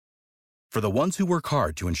For the ones who work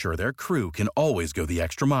hard to ensure their crew can always go the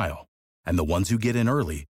extra mile, and the ones who get in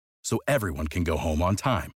early so everyone can go home on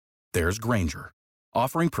time, there's Grainger,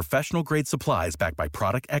 offering professional-grade supplies backed by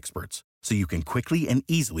product experts so you can quickly and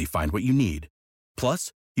easily find what you need.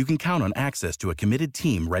 Plus, you can count on access to a committed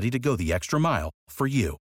team ready to go the extra mile for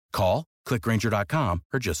you. Call, click Grainger.com,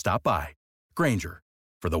 or just stop by. Grainger,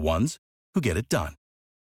 for the ones who get it done.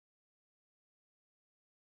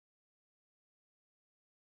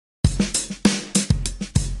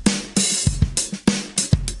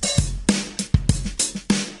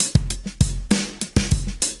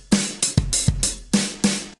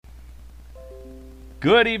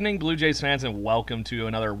 Good evening, Blue Jays fans, and welcome to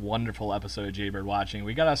another wonderful episode of Jaybird Watching.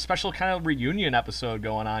 We got a special kind of reunion episode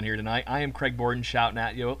going on here tonight. I am Craig Borden shouting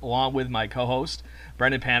at you, along with my co-host,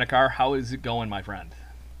 Brendan Panikar. How is it going, my friend?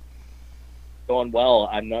 Going well.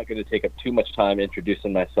 I'm not going to take up too much time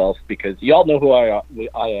introducing myself because you all know who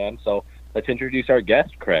I am, so let's introduce our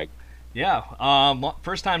guest, Craig. Yeah,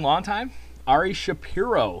 first time, long time. Ari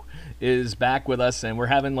Shapiro is back with us, and we're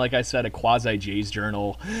having, like I said, a quasi-Jays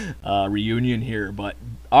Journal reunion here. But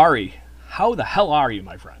Ari, how the hell are you,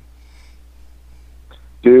 my friend?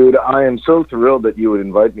 Dude, I am so thrilled that you would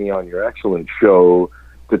invite me on your excellent show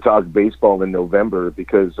to talk baseball in November,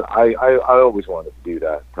 because I always wanted to do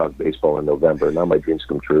that, talk baseball in November. Now my dreams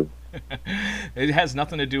come true. It has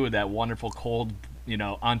nothing to do with that wonderful cold,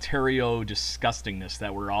 Ontario disgustingness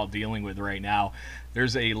that we're all dealing with right now.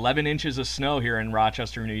 There's 11 inches of snow here in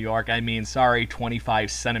Rochester, New York. 25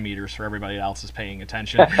 centimeters for everybody else is paying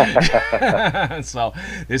attention. So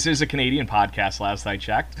this is a Canadian podcast, last I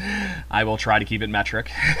checked. I will try to keep it metric.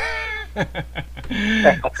 But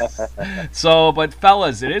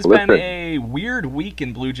fellas, it has been a weird week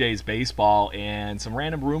in Blue Jays baseball, and some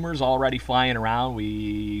random rumors already flying around.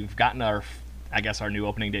 We've gotten our new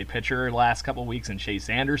opening day pitcher last couple of weeks in Chase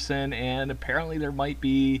Anderson, and apparently there might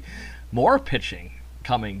be more pitching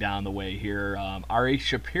coming down the way here. Ari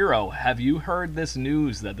Shapiro, have you heard this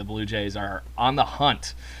news that the Blue Jays are on the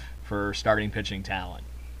hunt for starting pitching talent?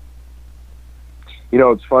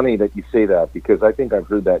 It's funny that you say that, because I think I've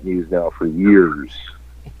heard that news now for years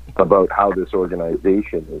about how this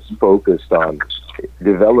organization is focused on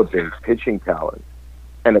developing pitching talent,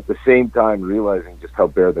 and at the same time realizing just how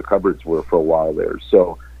bare the cupboards were for a while there.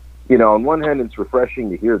 So, on one hand, it's refreshing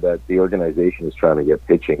to hear that the organization is trying to get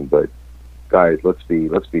pitching, but guys, let's be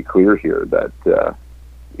clear here that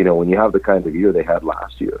when you have the kind of year they had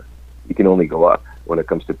last year, you can only go up when it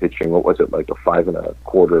comes to pitching. What was it, like a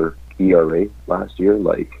 5.25 ERA last year?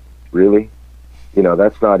 Like, really?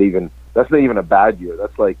 That's not even a bad year.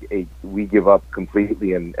 That's like we give up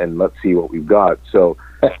completely and let's see what we've got. So,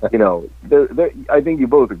 I think you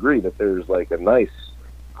both agree that there's like a nice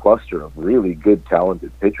cluster of really good,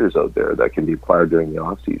 talented pitchers out there that can be acquired during the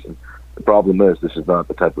off season. The problem is this is not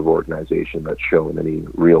the type of organization that's shown any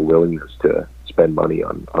real willingness to spend money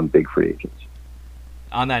on big free agents.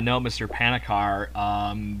 On that note, Mr. Panikar,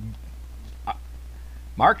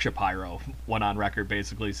 Mark Shapiro went on record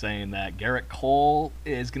basically saying that Garrett Cole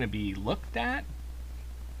is going to be looked at.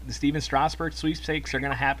 The Steven Strasburg sweepstakes are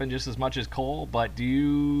going to happen just as much as Cole, but do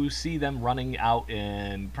you see them running out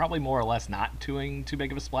and probably more or less not doing too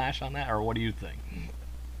big of a splash on that, or what do you think?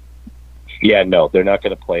 Yeah, no, they're not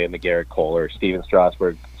going to play in the Garrett Cole or Steven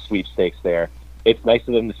Strasburg sweepstakes there. It's nice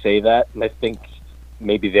of them to say that, and I think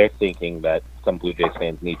maybe they're thinking that some Blue Jays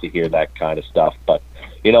fans need to hear that kind of stuff. But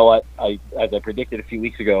you know what? As I predicted a few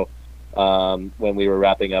weeks ago, when we were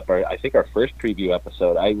wrapping up our first preview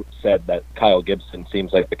episode, I said that Kyle Gibson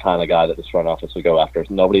seems like the kind of guy that this front office would go after.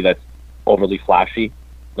 Nobody that's overly flashy,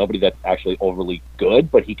 nobody that's actually overly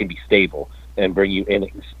good, but he can be stable and bring you in,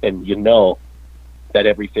 and that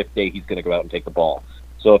every fifth day he's going to go out and take the ball.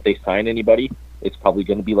 So if they sign anybody, it's probably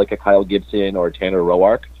going to be like a Kyle Gibson or a Tanner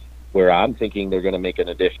Roark, where I'm thinking they're going to make an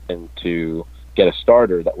addition to get a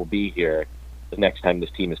starter that will be here the next time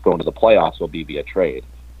this team is going to the playoffs will be via trade.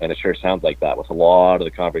 And it sure sounds like that with a lot of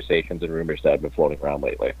the conversations and rumors that have been floating around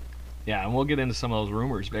lately. Yeah, and we'll get into some of those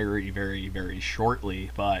rumors very, very, very shortly.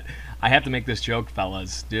 But I have to make this joke,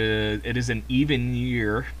 fellas. It is an even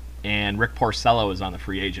year, and Rick Porcello is on the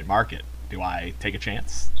free agent market. Do I take a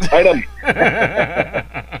chance? Pick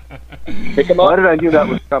him up. Why did I knew that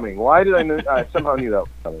was coming? I somehow knew that was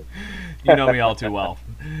coming? You know me all too well.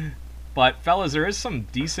 But, fellas, there is some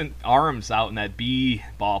decent arms out in that B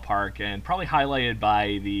ballpark, and probably highlighted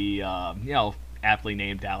by the, aptly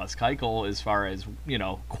named Dallas Keuchel as far as,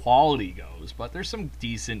 quality goes. But there's some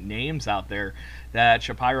decent names out there that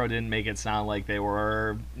Shapiro didn't make it sound like they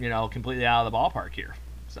were, completely out of the ballpark here.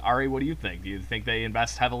 So, Ari, what do you think? Do you think they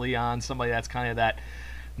invest heavily on somebody that's kind of that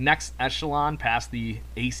next echelon past the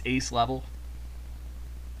ace level?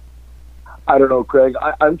 I don't know, Craig.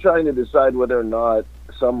 I'm trying to decide whether or not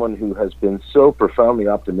someone who has been so profoundly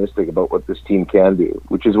optimistic about what this team can do,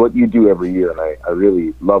 which is what you do every year, and I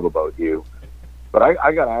really love about you. But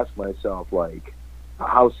I got to ask myself, like,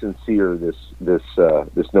 how sincere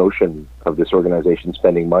this notion of this organization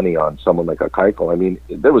spending money on someone like a Keuchel. I mean,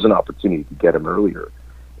 there was an opportunity to get him earlier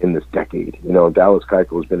in this decade. You know, Dallas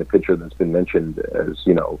Keuchel has been a pitcher that's been mentioned as,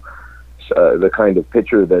 you know, the kind of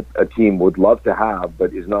pitcher that a team would love to have,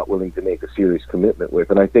 but is not willing to make a serious commitment with.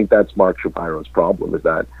 And I think that's Mark Shapiro's problem, is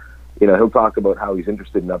that, you know, he'll talk about how he's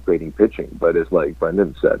interested in upgrading pitching, but as like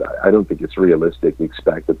Brendan said, I don't think it's realistic to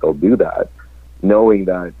expect that they'll do that, knowing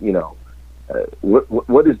that, you know,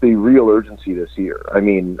 what is the real urgency this year? I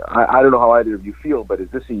mean, I don't know how either of you feel, but is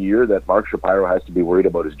this a year that Mark Shapiro has to be worried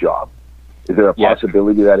about his job? Is there a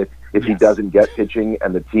possibility that if he doesn't get pitching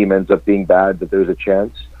and the team ends up being bad, that there's a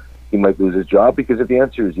chance he might lose his job? Because if the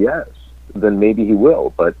answer is yes, then maybe he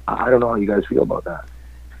will. But I don't know how you guys feel about that.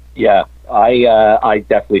 Yeah, I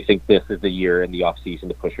definitely think this is the year in the off season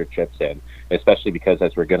to push your chips in, especially because,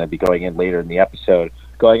 as we're going to be going in later in the episode,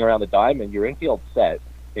 going around the diamond, your infield set,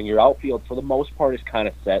 and your outfield for the most part is kind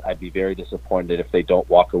of set. I'd be very disappointed if they don't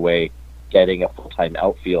walk away getting a full-time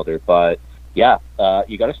outfielder. But yeah,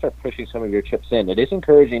 you got to start pushing some of your chips in. It is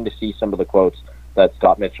encouraging to see some of the quotes that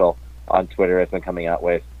Scott Mitchell on Twitter has been coming out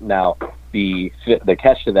with. Now, the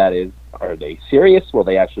catch to that is, are they serious? Will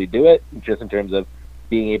they actually do it? Just in terms of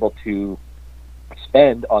being able to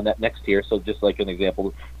spend on that next tier. So just like an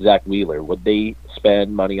example, Zach Wheeler. Would they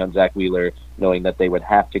spend money on Zach Wheeler knowing that they would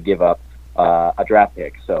have to give up a draft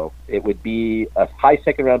pick? So it would be a high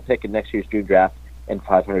second-round pick in next year's June draft and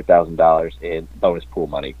 $500,000 in bonus pool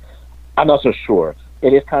money. I'm not so sure.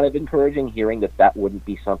 It is kind of encouraging hearing that wouldn't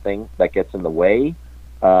be something that gets in the way,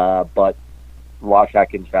 but Josh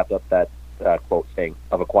Atkins wrapped up that quote saying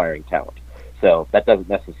of acquiring talent. So that doesn't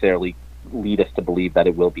necessarily lead us to believe that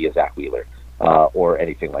it will be a Zach Wheeler or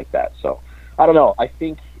anything like that. So I don't know. I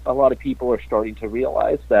think a lot of people are starting to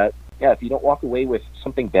realize that, yeah, if you don't walk away with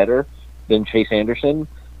something better than Chase Anderson,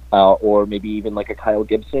 or maybe even like a Kyle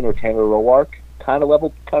Gibson or Tanner Roark kind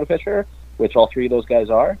of pitcher, which all three of those guys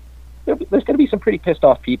are, there's going to be some pretty pissed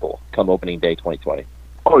off people come opening day 2020.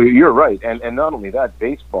 Oh, you're right, and not only that,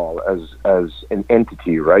 baseball as an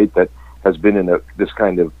entity, right, that has been in this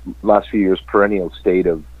kind of last few years perennial state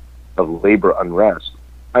of labor unrest.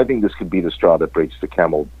 I think this could be the straw that breaks the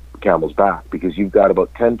camel's back, because you've got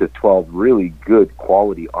about 10 to 12 really good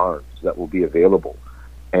quality arms that will be available.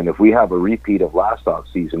 And if we have a repeat of last off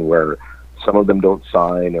season where some of them don't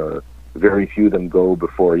sign or very few of them go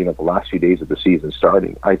before, you know, the last few days of the season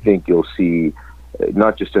starting, I think you'll see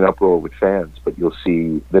not just an uproar with fans, but you'll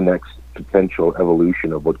see the next potential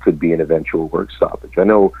evolution of what could be an eventual work stoppage. I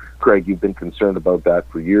know, Craig, you've been concerned about that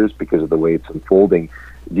for years because of the way it's unfolding.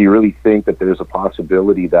 Do you really think that there's a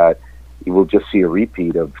possibility that you will just see a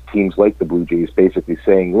repeat of teams like the Blue Jays basically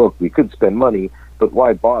saying, look, we could spend money, but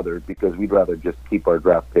why bother? Because we'd rather just keep our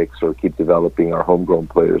draft picks or keep developing our homegrown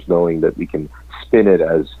players, knowing that we can spin it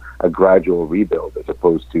as a gradual rebuild as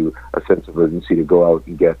opposed to a sense of urgency to go out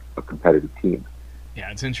and get a competitive team.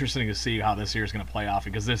 Yeah, it's interesting to see how this year is going to play off,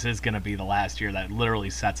 because this is going to be the last year that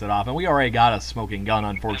literally sets it off. And we already got a smoking gun,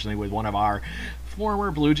 unfortunately, with one of our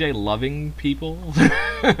former Blue Jay loving people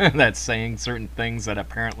that's saying certain things that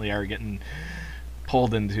apparently are getting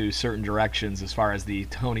pulled into certain directions as far as the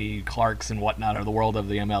Tony Clarks and whatnot of the world of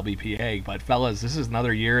the MLBPA. But fellas, this is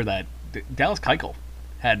another year that Dallas Keuchel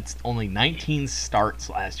had only 19 starts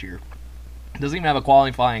last year. Doesn't even have a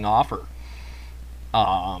qualifying offer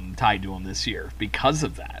tied to him this year because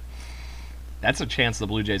of that. That's a chance the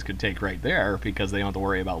Blue Jays could take right there, because they don't have to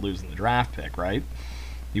worry about losing the draft pick, right?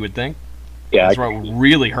 You would think? Yeah, that's what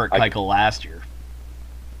really hurt Keuchel last year.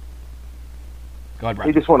 Go ahead, Brian.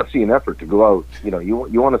 You just want to see an effort to go out. You know, you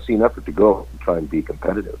want to see an effort to go out and try and be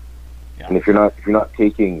competitive. Yeah. And if you're not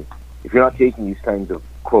taking these kinds of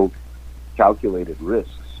quote calculated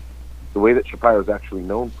risks, the way that Shapiro's actually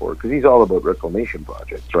known for, because he's all about reclamation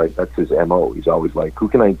projects, right? That's his MO. He's always like, who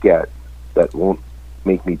can I get that won't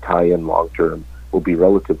make me tie in long term, will be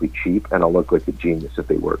relatively cheap, and I'll look like a genius if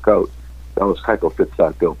they work out. Dallas Keuchel fits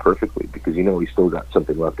that bill perfectly, because you know he's still got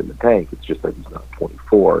something left in the tank. It's just that he's not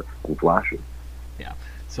 24 and flashing. Yeah.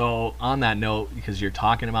 So on that note, because you're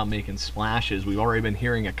talking about making splashes, we've already been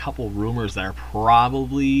hearing a couple rumors that are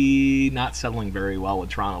probably not settling very well with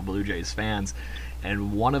Toronto Blue Jays fans.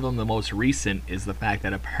 And one of them, the most recent, is the fact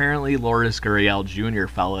that apparently Lourdes Gurriel Jr.,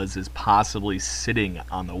 fellas, is possibly sitting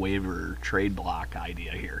on the waiver trade block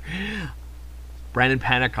idea here. Brandon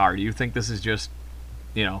Panikar, do you think this is just,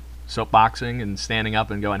 soapboxing and standing up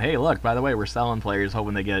and going, hey, look, by the way, we're selling players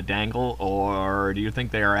hoping they get a dangle? Or do you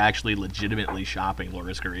think they are actually legitimately shopping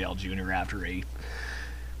Lourdes Gurriel Jr. after a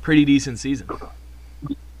pretty decent season?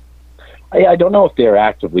 I don't know if they're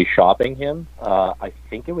actively shopping him. I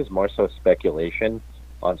think it was more so speculation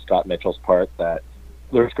on Scott Mitchell's part that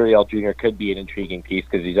Lourdes Gurriel Jr. could be an intriguing piece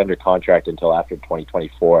because he's under contract until after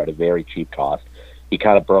 2024 at a very cheap cost. He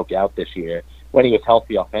kind of broke out this year when he was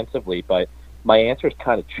healthy offensively, but my answers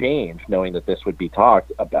kind of changed knowing that this would be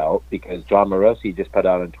talked about because John Morosi just put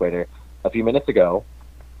out on Twitter a few minutes ago.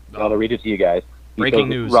 I'll read it to you guys. Breaking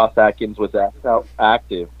news. Ross Atkins was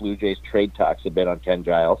active. Blue Jays trade talks have been on Ken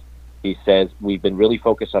Giles. He says, we've been really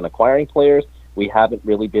focused on acquiring players. We haven't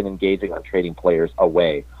really been engaging on trading players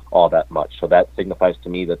away all that much. So that signifies to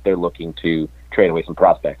me that they're looking to trade away some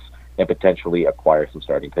prospects and potentially acquire some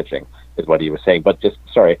starting pitching, is what he was saying. But just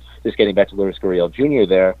getting back to Lourdes Gurriel Jr.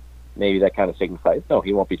 there, maybe that kind of signifies, no,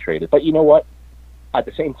 he won't be traded. But you know what? At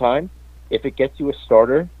the same time, if it gets you a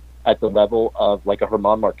starter at the level of like a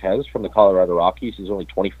German Marquez from the Colorado Rockies, who's only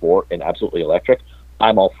 24 and absolutely electric,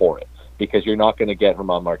 I'm all for it. Because you're not going to get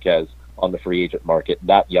German Marquez on the free agent market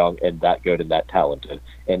that young and that good and that talented,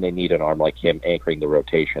 and they need an arm like him anchoring the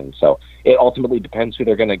rotation. So it ultimately depends who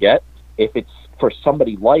they're going to get. If it's for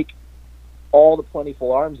somebody like all the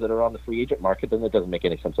plentiful arms that are on the free agent market, then it doesn't make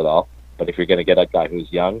any sense at all. But if you're going to get a guy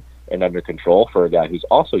who's young and under control for a guy who's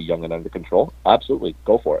also young and under control, absolutely,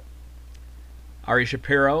 go for it. Ari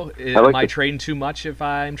Shapiro, am I trading too much if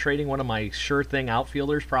I'm trading one of my sure thing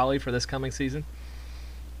outfielders probably for this coming season?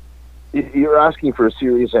 You're asking for a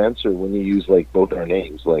serious answer when you use like both our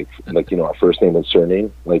names, like our first name and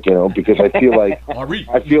surname, because I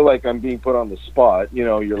feel like I'm being put on the spot.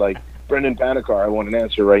 You're like Brendan Panikar. I want an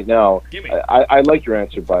answer right now. I like your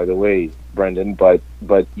answer, by the way, Brendan. But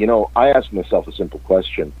I asked myself a simple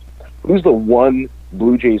question: who's the one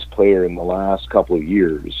Blue Jays player in the last couple of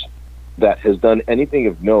years that has done anything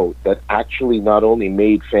of note that actually not only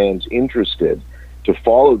made fans interested to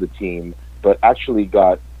follow the team, but actually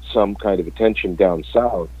got some kind of attention down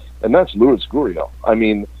south? And that's Lourdes Gurriel. I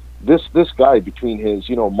mean, this guy, between his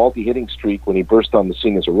multi-hitting streak when he burst on the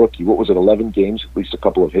scene as a rookie, what was it, 11 games, at least a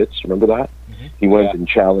couple of hits, remember that? Mm-hmm. He went and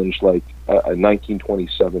challenged like a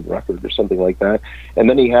 1927 record or something like that, and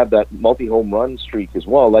then he had that multi-home run streak as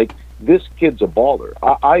well. Like, this kid's a baller.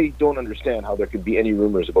 I don't understand how there could be any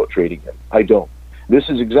rumors about trading him. I don't. This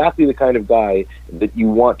is exactly the kind of guy that you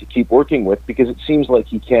want to keep working with because it seems like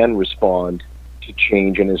he can respond to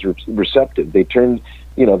change and is receptive. They turned,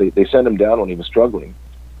 they sent him down when he was struggling,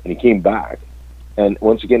 and he came back. And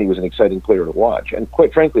once again, he was an exciting player to watch. And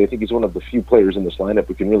quite frankly, I think he's one of the few players in this lineup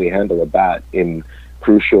who can really handle a bat in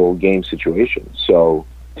crucial game situations. So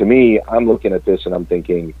to me, I'm looking at this and I'm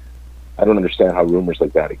thinking, I don't understand how rumors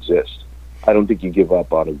like that exist. I don't think you give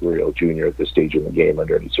up on a Gurriel Jr. at this stage in the game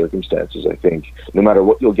under any circumstances. I think no matter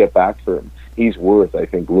what you'll get back for him, he's worth, I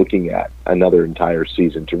think, looking at another entire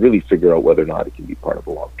season to really figure out whether or not it can be part of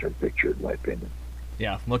a long-term picture, in my opinion.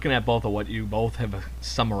 Yeah, looking at both of what you both have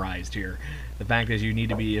summarized here, the fact is you need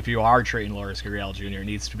to be, if you are trading Lourdes Gurriel Jr., it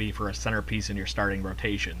needs to be for a centerpiece in your starting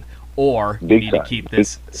rotation, or you need to keep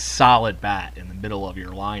this solid bat in the middle of your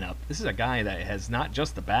lineup. This is a guy that has not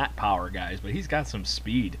just the bat power, guys, but he's got some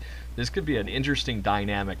speed. This could be an interesting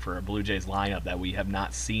dynamic for a Blue Jays lineup that we have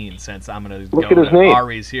not seen since I'm going to go to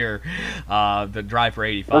Ari's here, the Drive for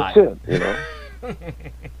 85. That's it,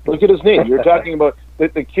 Look at his name. You're talking about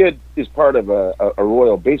the kid is part of a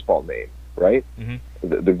Royal Baseball name, right? Mm-hmm.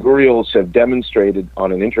 The Gurriels have demonstrated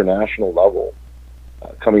on an international level,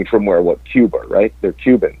 coming from Cuba, right? They're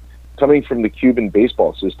Cuban. Coming from the Cuban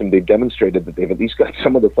baseball system, they've demonstrated that they've at least got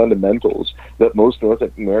some of the fundamentals that most North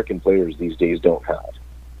American players these days don't have.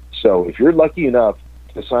 So if you're lucky enough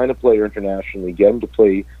to sign a player internationally, get him to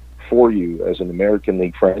play for you as an American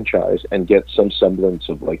League franchise and get some semblance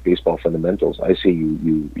of like baseball fundamentals, I say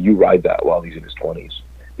you ride that while he's in his 20s.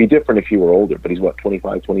 Be different if he were older, but he's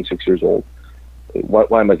 25, 26 years old.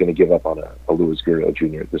 Why am I going to give up on a Lourdes Gurriel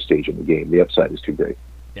Jr. at this stage in the game? The upside is too great.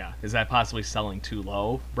 Yeah, is that possibly selling too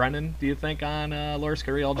low, Brendan, do you think, on Lourdes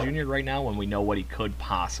Gurriel Jr. right now when we know what he could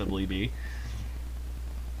possibly be?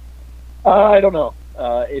 I don't know.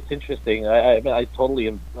 It's interesting. I totally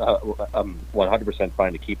am 100%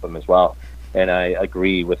 fine to keep him as well, and I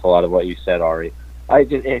agree with a lot of what you said, Ari. I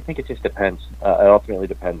think it just depends. It ultimately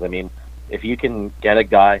depends. I mean, if you can get a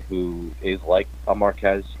guy who is like a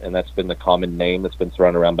Marquez, and that's been the common name that's been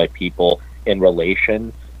thrown around by people in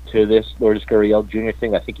relation to this Lourdes Gurriel Jr.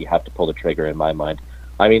 thing, I think you have to pull the trigger in my mind.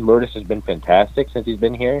 I mean, Lourdes has been fantastic since he's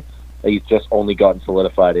been here. He's just only gotten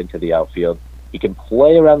solidified into the outfield. He can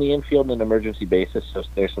play around the infield on an emergency basis, so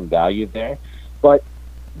there's some value there. But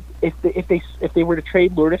if they were to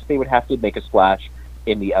trade Lourdes, they would have to make a splash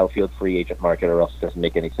in the outfield free agent market, or else it doesn't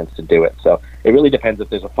make any sense to do it. So it really depends if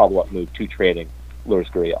there's a follow-up move to trading Lourdes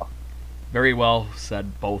Gurriel. Very well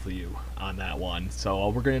said, both of you, on that one. So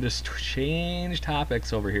we're going to just change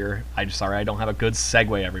topics over here. Sorry, I don't have a good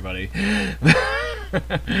segue, everybody.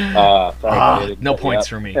 No points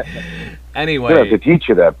for me. Anyway. I'm going to have to teach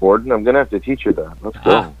you that, Borden. I'm going to have to teach you that. Let's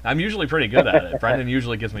go. I'm usually pretty good at it. Brendan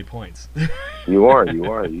usually gives me points. You are.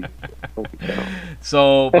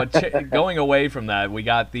 So, but going away from that, we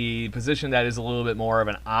got the position that is a little bit more of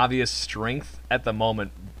an obvious strength at the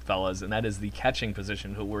moment, fellas, and that is the catching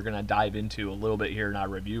position, who we're going to dive into a little bit here in our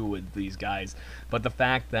review with these guys. But the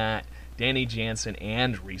fact that Danny Jansen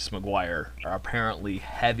and Reese McGuire are apparently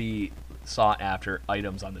heavy sought-after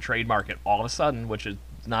items on the trade market all of a sudden, which is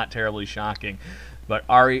not terribly shocking. But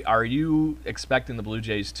Ari, are you expecting the Blue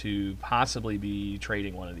Jays to possibly be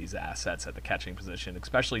trading one of these assets at the catching position,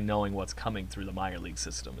 especially knowing what's coming through the minor league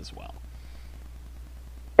system as well?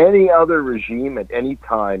 Any other regime at any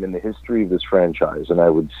time in the history of this franchise, and I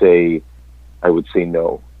would say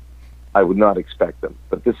no. I would not expect them.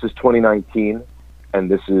 But this is 2019,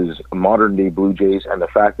 and this is modern-day Blue Jays, and the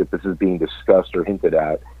fact that this is being discussed or hinted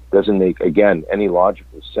at doesn't make, again, any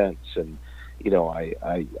logical sense. And,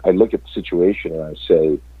 I look at the situation and I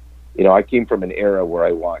say, I came from an era where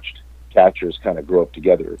I watched catchers kind of grow up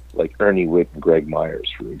together, like Ernie Whitt and Greg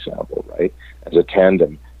Myers, for example, right? As a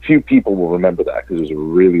tandem. Few people will remember that because it was a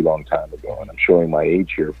really long time ago, and I'm showing my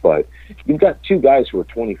age here. But you've got two guys who are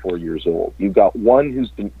 24 years old. You've got one who's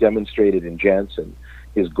been demonstrated in Jansen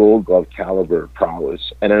his Gold Glove caliber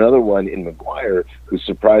prowess, and another one in McGuire who's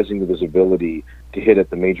surprising with his ability to hit at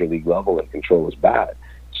the major league level and control his bat.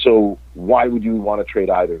 So why would you want to trade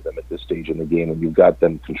either of them at this stage in the game when you've got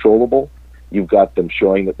them controllable? You've got them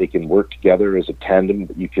showing that they can work together as a tandem.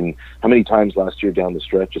 That you can. How many times last year down the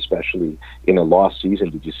stretch, especially in a lost season,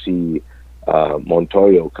 did you see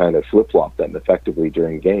Montoyo kind of flip-flop them effectively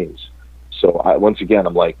during games? So once again,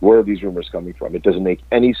 I'm like, where are these rumors coming from? It doesn't make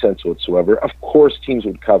any sense whatsoever. Of course, teams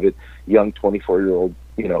would covet young 24-year-old,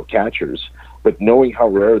 catchers, but knowing how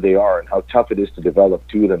rare they are and how tough it is to develop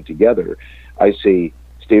two of them together, I say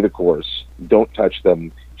stay the course. Don't touch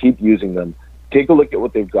them. Keep using them. Take a look at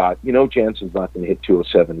what they've got. Jansen's not going to hit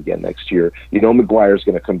 207 again next year. McGuire's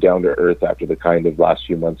going to come down to earth after the kind of last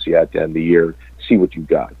few months he had to end the year. See what you've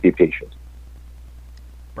got. Be patient.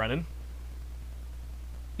 Brennan?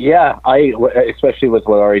 Yeah, especially with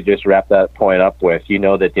what Ari just wrapped that point up with,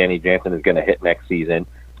 that Danny Jansen is going to hit next season,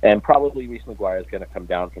 and probably Reese McGuire is going to come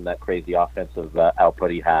down from that crazy offensive output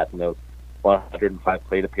he had in those 105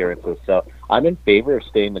 plate appearances. So I'm in favor of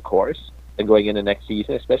staying the course and going into next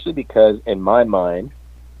season, especially because, in my mind,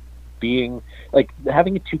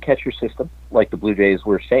 having a two-catcher system, like the Blue Jays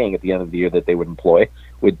were saying at the end of the year that they would employ,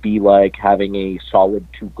 would be like having a solid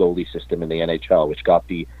two-goalie system in the NHL, which got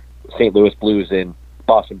the St. Louis Blues and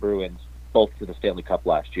Boston Bruins both to the Stanley Cup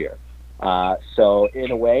last year. So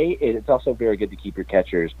in a way, it's also very good to keep your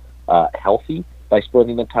catchers healthy by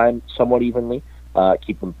splitting the time somewhat evenly,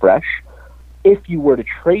 keep them fresh. If you were to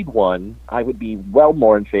trade one, I would be well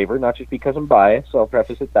more in favor, not just because I'm biased, so I'll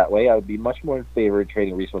preface it that way. I would be much more in favor of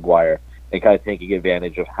trading Reese McGuire and kind of taking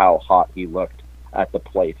advantage of how hot he looked at the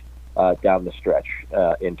plate down the stretch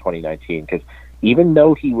in 2019. Because even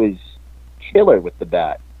though he was killer with the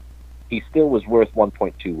bat, he still was worth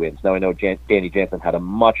 1.2 wins. Now, I know Danny Jansen had a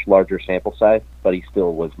much larger sample size, but he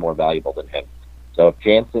still was more valuable than him. So if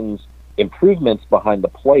Jansen's improvements behind the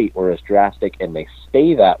plate were as drastic and they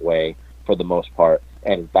stay that way for the most part,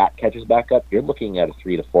 and his bat catches back up, you're looking at a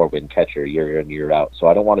 3 to 4 win catcher year in, year out. So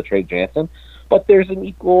I don't want to trade Jansen, but there's an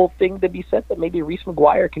equal thing to be said that maybe Reese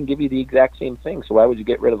McGuire can give you the exact same thing. So why would you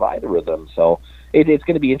get rid of either of them? So it's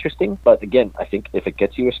going to be interesting. But again, I think if it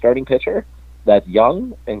gets you a starting pitcher that's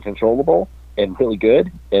young and controllable and really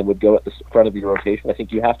good and would go at the front of your rotation, I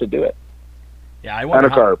think you have to do it. Yeah, I wonder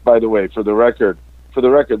Anakar, by the way, for the record,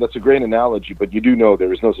 that's a great analogy, but you do know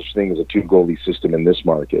there is no such thing as a two-goalie system in this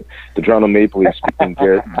market. The Toronto Maple Leafs,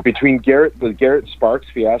 between the Garrett Sparks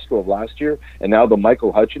fiasco of last year and now the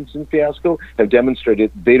Michael Hutchinson fiasco, have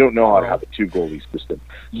demonstrated they don't know how to have a two-goalie system.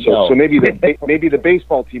 So maybe the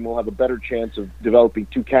baseball team will have a better chance of developing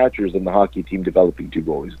two catchers than the hockey team developing two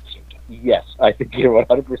goalies at the same time. Yes, I think you're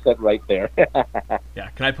 100% right there. Yeah,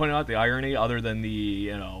 can I point out the irony, other than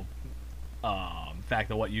the fact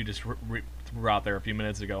that what you just threw out there a few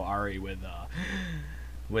minutes ago, Ari, with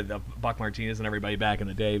Buck Martinez and everybody back in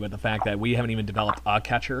the day, but the fact that we haven't even developed a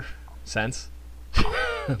catcher since,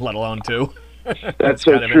 let alone two. That's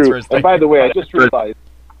so true. And by the way, I just realized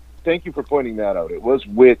thank you for pointing that out. It was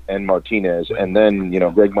Witt and Martinez, and then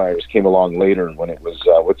Greg Myers came along later when it was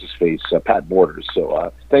what's his face, Pat Borders.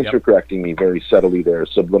 So thanks for correcting me very subtly there,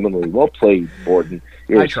 subliminally. Well played, Borden.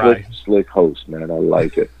 You're a slick host, man. I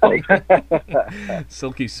like it.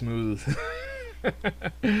 Silky smooth.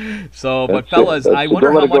 So, but fellas, I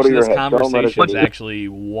wonder how much of this conversation is actually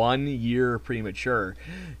 1 year premature.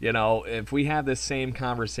 If we have this same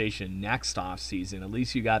conversation next off season, at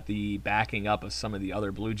least you got the backing up of some of the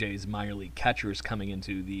other Blue Jays minor league catchers coming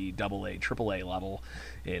into the AA, AAA level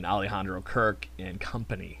in Alejandro Kirk and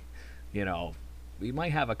company. We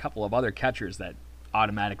might have a couple of other catchers that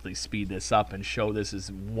automatically speed this up and show this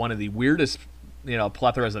is one of the weirdest,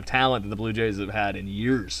 plethoras of talent that the Blue Jays have had in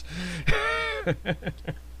years.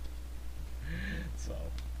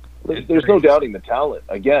 There's no doubting the talent.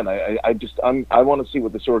 Again, I want to see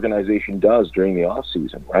what this organization does during the off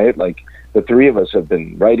season, right? Like, the three of us have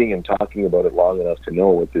been writing and talking about it long enough to know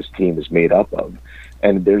what this team is made up of,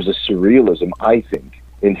 and there's a surrealism, I think,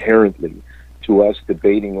 inherently to us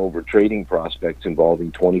debating over trading prospects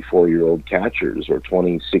involving 24-year-old catchers or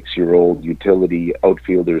 26-year-old utility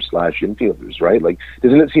outfielders / infielders, right? Like,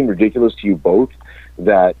 doesn't it seem ridiculous to you both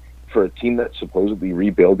that for a team that's supposedly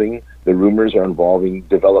rebuilding, the rumors are involving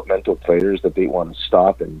developmental players that they want to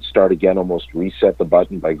stop and start again, almost reset the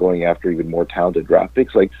button by going after even more talented draft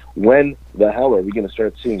picks? Like, when the hell are we going to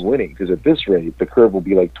start seeing winning? Because at this rate, the curve will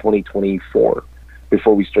be like 2024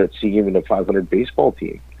 before we start seeing even a 500 baseball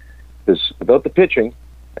team. Because without the pitching,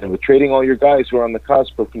 and with trading all your guys who are on the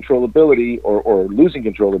cusp of controllability or losing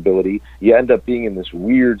controllability, you end up being in this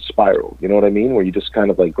weird spiral. You know what I mean? Where you just kind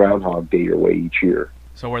of like Groundhog Day your way each year.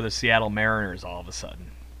 So we're the Seattle Mariners all of a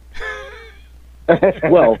sudden.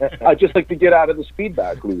 Well, I'd just like to get out of this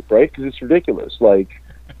feedback loop, right? Because it's ridiculous. Like,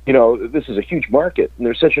 this is a huge market, and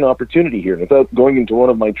there's such an opportunity here. And without going into one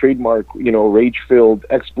of my trademark, rage-filled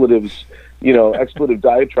expletive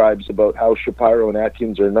diatribes about how Shapiro and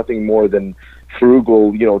Atkins are nothing more than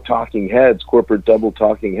frugal, talking heads, corporate double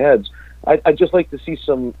talking heads, I'd just like to see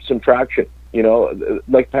some traction.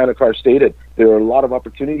 Like Panikar stated, there are a lot of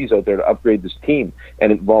opportunities out there to upgrade this team,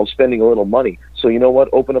 and it involves spending a little money. So you know what?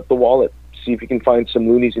 Open up the wallet. See if you can find some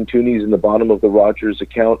loonies and toonies in the bottom of the Rogers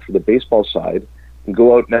account for the baseball side, and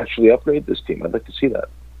go out and actually upgrade this team. I'd like to see that.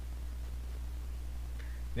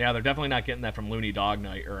 Yeah, they're definitely not getting that from Looney Dog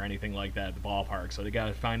Night or anything like that at the ballpark, so they got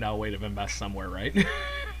to find out a way to invest somewhere, right?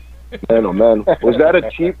 Man, oh man, was that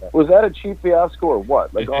a cheap fiasco or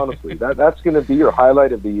what? Like, honestly, that's going to be your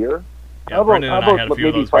highlight of the year. Yeah, Brendan and I had a few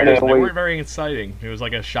of those beers. They weren't very exciting. It was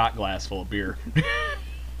like a shot glass full of beer.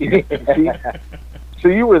 So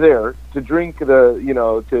you were there to drink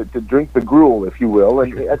to drink the gruel, if you will.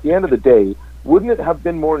 And at the end of the day, wouldn't it have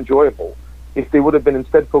been more enjoyable if they would have been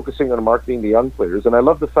instead focusing on marketing the young players? And I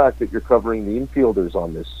love the fact that you're covering the infielders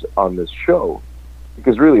on this show,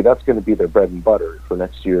 because really that's going to be their bread and butter for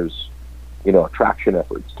next year's attraction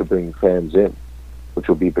efforts to bring fans in, which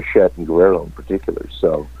will be Bichette and Guerrero in particular.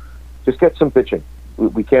 So just get some pitching.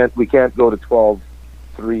 We can't go to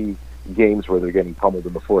 12-3 games where they're getting pummeled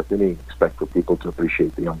in the fourth inning and expect for people to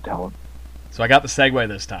appreciate the young talent. So I got the segue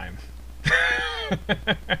this time.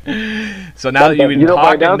 So now that you've been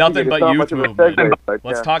talking nothing but youth movement,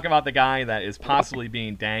 let's talk about the guy that is possibly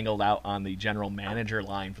being dangled out on the general manager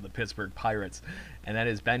line for the Pittsburgh Pirates, and that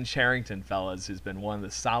is Ben Cherington, fellas, who's been one of the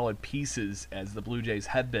solid pieces as the Blue Jays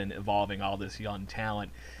have been evolving all this young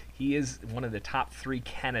talent. He is one of the top 3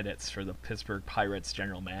 candidates for the Pittsburgh Pirates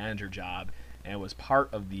general manager job, and was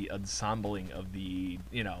part of the ensembling of the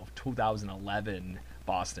 2011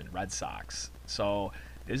 Boston Red Sox. So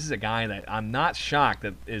this is a guy that I'm not shocked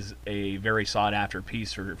that is a very sought-after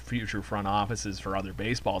piece for future front offices for other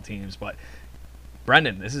baseball teams. But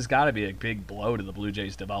Brendan, this has got to be a big blow to the Blue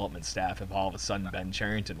Jays development staff if all of a sudden Ben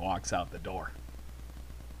Cherington walks out the door.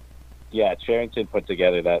 Yeah, Cherington put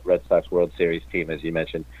together that Red Sox World Series team, as you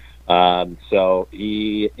mentioned. So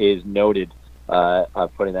he is noted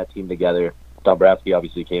putting that team together. Dombrowski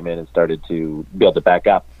obviously came in and started to build it back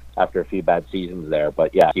up after a few bad seasons there.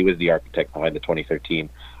 But yeah, he was the architect behind the 2013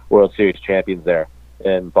 World Series champions there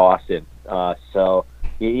in Boston. So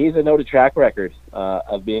he's a noted track record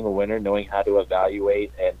of being a winner, knowing how to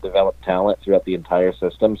evaluate and develop talent throughout the entire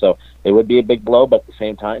system. So it would be a big blow, but at the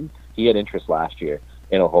same time, he had interest last year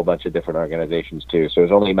in a whole bunch of different organizations too. So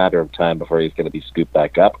it's only a matter of time before he's going to be scooped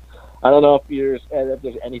back up. I don't know if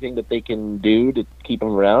there's anything that they can do to keep him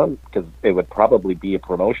around, because it would probably be a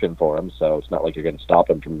promotion for him, so it's not like you're going to stop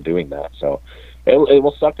him from doing that. So it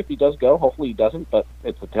will suck if he does go. Hopefully he doesn't, but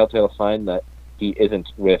it's a telltale sign that he isn't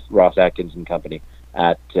with Ross Atkins and company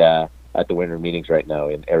at the winter meetings right now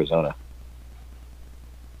in Arizona.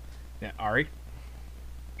 Yeah, Ari?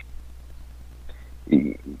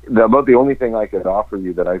 About the only thing I could offer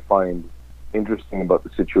you that I find interesting about the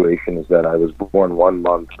situation is that I was born 1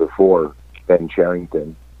 month before Ben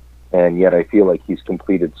Cherington, and yet I feel like he's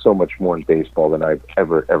completed so much more in baseball than I've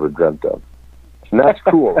ever dreamt of. And that's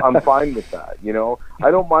cool. I'm fine with that.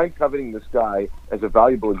 I don't mind coveting this guy as a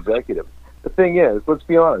valuable executive. The thing is, let's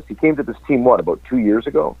be honest, he came to this team, about 2 years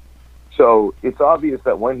ago? So it's obvious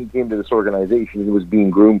that when he came to this organization, he was being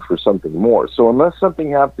groomed for something more. So unless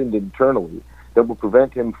something happened internally that will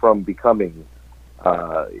prevent him from becoming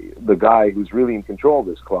the guy who's really in control of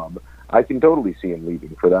this club, I can totally see him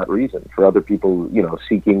leaving for that reason, for other people,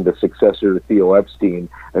 seeking the successor to Theo Epstein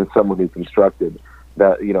and someone who constructed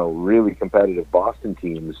that, really competitive Boston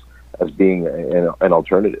teams as being an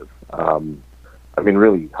alternative.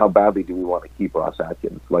 Really, how badly do we want to keep Ross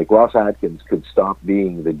Atkins? Like, Ross Atkins could stop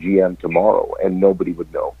being the GM tomorrow and nobody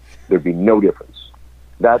would know. There'd be no difference.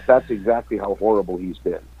 That's exactly how horrible he's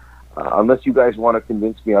been. Unless you guys want to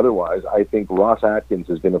convince me otherwise, I think Ross Atkins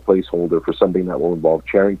has been a placeholder for something that will involve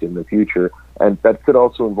Cherington in the future, and that could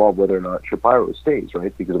also involve whether or not Shapiro stays,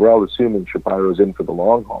 right? Because we're all assuming Shapiro's in for the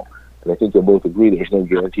long haul, and I think you'll both agree there's no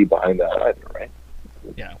guarantee behind that either, right?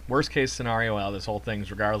 Yeah, worst case scenario out of this whole thing is,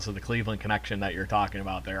 regardless of the Cleveland connection that you're talking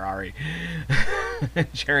about there, Ari,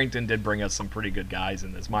 Cherington did bring us some pretty good guys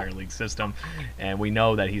in this minor league system, and we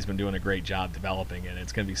know that he's been doing a great job developing it.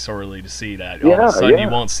 It's going to be sorely to see that all of a sudden you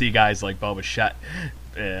won't see guys like Bo Bichette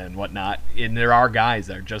and whatnot. And there are guys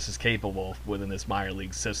that are just as capable within this minor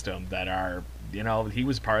league system that are, he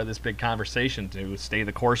was part of this big conversation to stay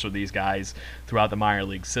the course with these guys throughout the minor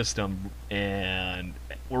league system, and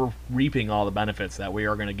we're reaping all the benefits that we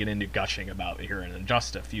are going to get into gushing about here in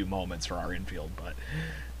just a few moments for our infield. But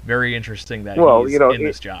very interesting that he's in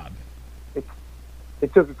this job.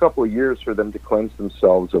 It took a couple of years for them to cleanse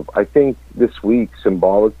themselves of, I think this week,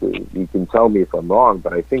 symbolically, you can tell me if I'm wrong,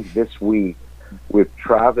 but I think this week, with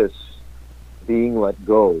Travis being let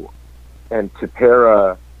go and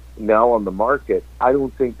Tepera now on the market, I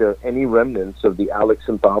don't think there are any remnants of the Alex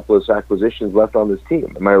Anthopoulos acquisitions left on this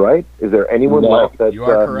team. Am I right? Is there anyone left that? You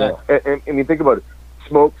are correct. I mean, think about it.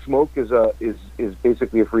 Smoke is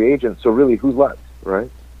basically a free agent. So really, who's left?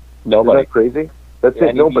 Right? Nobody. Isn't that crazy? That's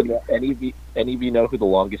it. Nobody. Any of you know who the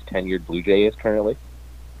longest tenured Blue Jay is currently?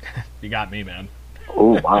 You got me, man.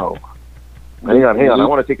 Oh wow! hang on. I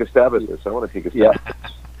want to take a stab at this. Yeah,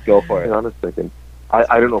 go for it. Hang on a second.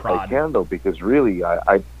 I don't know if I can though, because really,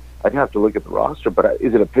 I'd have to look at the roster, but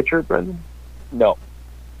is it a pitcher, Brendan? No,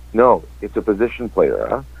 it's a position player,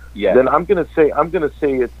 huh? Yeah. Then I'm gonna say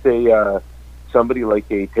it's a somebody like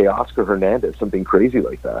a Teoscar Hernandez, something crazy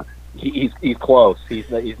like that. He's close. He's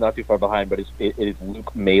not too far behind, but it is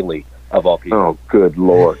Luke Maley of all people. Oh, good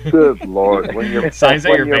lord, good lord! When you're signs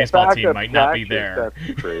that your baseball team might not be there.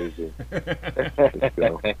 That's crazy.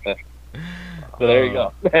 So there you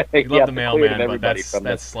go. We love the mailman, but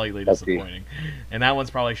that's slightly disappointing. And that one's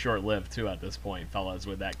probably short-lived, too, at this point, fellas,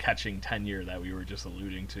 with that catching tenure that we were just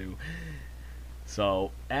alluding to.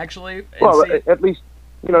 So, actually... Well, at least,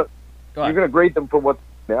 you're going to grade them for what's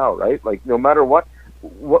now, right? Like, no matter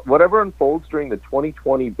whatever unfolds during the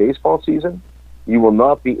 2020 baseball season, you will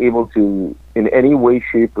not be able to, in any way,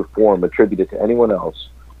 shape, or form, attribute it to anyone else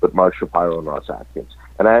but Mark Shapiro and Ross Atkins.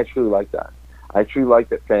 And I actually like that. I actually like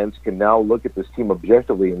that fans can now look at this team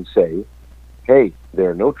objectively and say, hey, there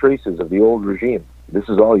are no traces of the old regime. This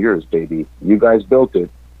is all yours, baby. You guys built it.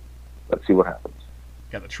 Let's see what happens.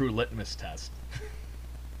 Got the true litmus test.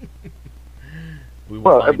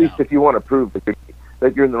 Well, at least if you want to prove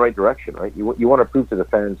that you're in the right direction, right? You want to prove to the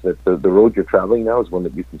fans that the road you're traveling now is one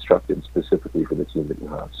that you constructed specifically for the team that you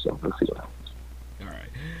have. So let's see what happens. All right.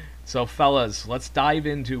 So, fellas, let's dive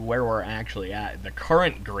into where we're actually at, the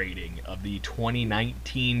current grading of the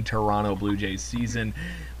 2019 Toronto Blue Jays season.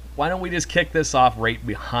 Why don't we just kick this off right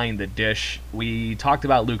behind the dish? We talked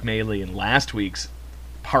about Luke Maley in last week's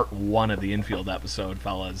part 1 of the infield episode,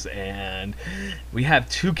 fellas, and we have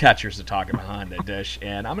 2 catchers to talk behind the dish,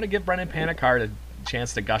 and I'm going to give Brendan Panicard a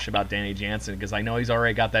chance to gush about Danny Jansen, because I know he's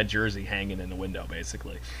already got that jersey hanging in the window,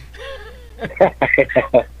 basically.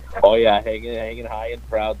 Oh yeah, hanging high and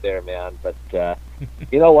proud there, man. But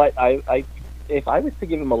you know what? I if I was to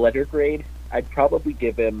give him a letter grade, I'd probably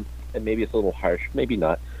give him, and maybe it's a little harsh, maybe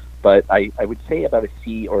not, but I would say about a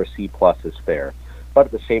C or a C+ is fair. But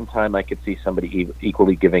at the same time, I could see somebody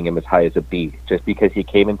equally giving him as high as a B, just because he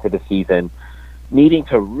came into the season needing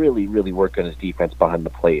to really, really work on his defense behind the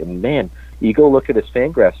plate. And man, you go look at his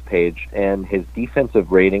Fangraphs page, and his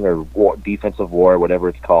defensive rating, or defensive WAR, whatever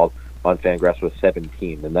it's called, on Fangraphs was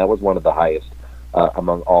 17, and that was one of the highest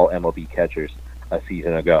among all MLB catchers a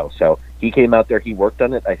season ago. So he came out there, he worked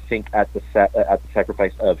on it, I think, at the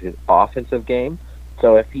sacrifice of his offensive game,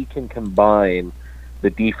 So if he can combine the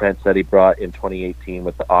defense that he brought in 2018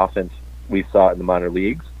 with the offense we saw in the minor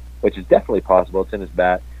leagues, which is definitely possible, it's in his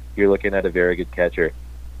bat, you're looking at a very good catcher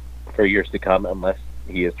for years to come, unless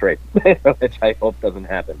he is traded, which I hope doesn't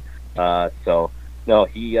happen. So, no,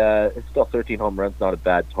 he it's still 13 home runs, not a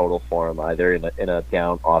bad total for him either in a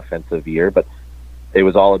down offensive year, but it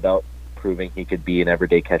was all about proving he could be an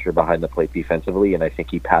everyday catcher behind the plate defensively, and I think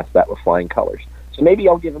he passed that with flying colors. So maybe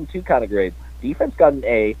I'll give him two kind of grades. Defense got an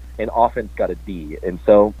A, and offense got a D. And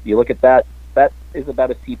so you look at that, that is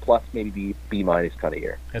about a C plus, maybe B minus kind of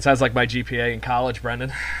year. It sounds like my GPA in college,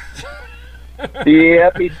 Brendan.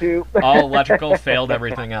 Yeah, me too. All electrical, failed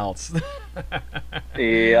everything else.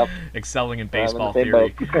 Yep. Excelling in baseball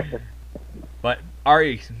theory. But,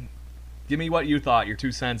 Ari, give me what you thought, your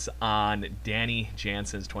 2 cents on Danny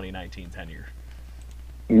Jansen's 2019 tenure.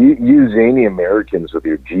 You zany Americans with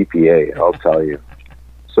your GPA, I'll tell you.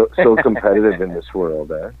 So competitive in this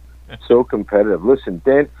world, eh? So competitive. Listen,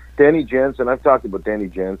 Danny Jansen, I've talked about Danny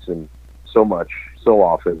Jansen so much, so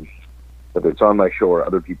often, whether it's on my show or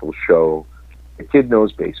other people's show. The kid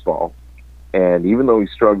knows baseball, and even though he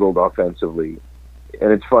struggled offensively,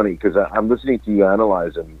 and it's funny because I'm listening to you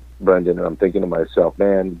analyze him, Brendan, and I'm thinking to myself,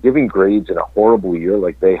 man, giving grades in a horrible year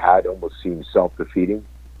like they had almost seems self-defeating.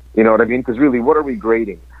 You know what I mean? Because really, what are we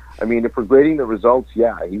grading? I mean, if we're grading the results,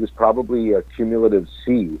 yeah, he was probably a cumulative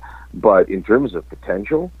C, but in terms of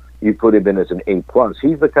potential, you put him in as an A+.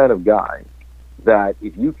 He's the kind of guy that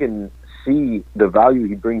if you can see the value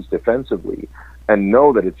he brings defensively and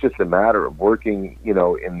know that it's just a matter of working, you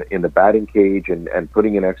know, in the batting cage and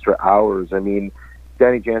putting in extra hours. I mean,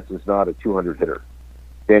 Danny Jansen's not a 200 hitter.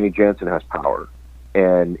 Danny Jansen has power.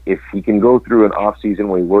 And if he can go through an off season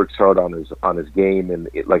where he works hard on his game and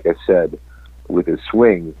like I said, with his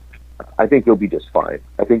swing, I think he'll be just fine.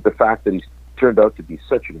 I think the fact that he's turned out to be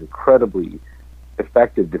such an incredibly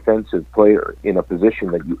effective defensive player in a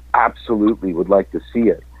position that you absolutely would like to see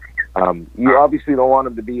it. You obviously don't want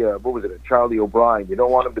him to be a Charlie O'Brien. You don't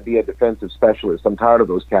want him to be a defensive specialist. I'm tired of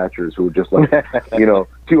those catchers who are just like,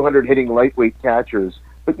 200 hitting lightweight catchers.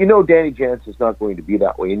 But Danny Jansen's not going to be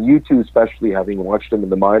that way. And you two, especially having watched him in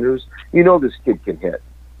the minors, this kid can hit.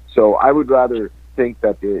 So I would rather think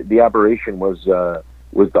that the aberration was the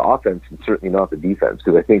offense and certainly not the defense,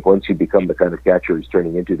 because I think once you become the kind of catcher he's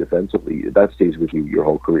turning into defensively, that stays with you your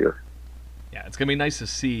whole career. Yeah, it's going to be nice to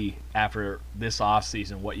see after this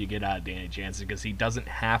offseason what you get out of Danny Jansen, because he doesn't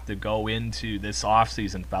have to go into this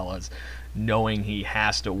offseason, fellas, knowing he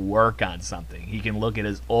has to work on something. He can look at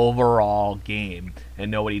his overall game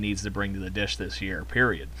and know what he needs to bring to the dish this year,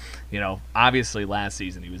 period. Obviously last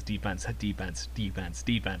season he was defense, defense, defense,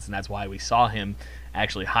 defense, and that's why we saw him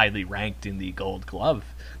actually highly ranked in the Gold Glove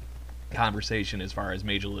conversation as far as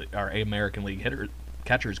American League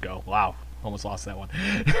catchers go. Wow. Almost lost that one.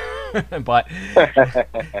 but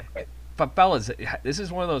fellas, this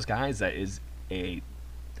is one of those guys that is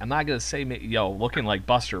I'm not going to say, looking like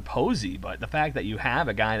Buster Posey, but the fact that you have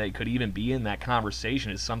a guy that could even be in that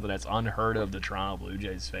conversation is something that's unheard of the Toronto Blue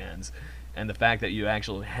Jays fans. And the fact that you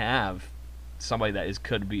actually have somebody that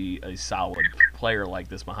could be a solid player like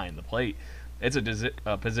this behind the plate, it's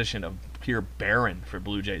a position of pure barren for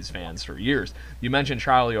Blue Jays fans for years. You mentioned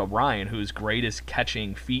Charlie O'Brien, whose greatest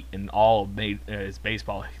catching feat in all of his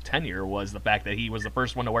baseball tenure was the fact that he was the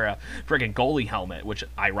first one to wear a friggin' goalie helmet, which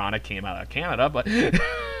ironic came out of Canada, but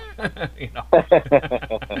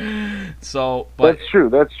So, but that's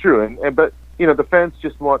true. But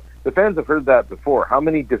the fans have heard that before. How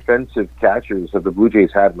many defensive catchers have the Blue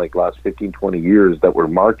Jays had in like last 15, 20 years that were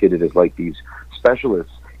marketed as like these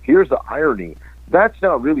specialists? Here's the irony. That's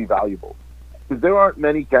not really valuable, because there aren't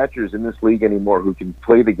many catchers in this league anymore who can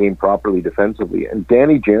play the game properly defensively. And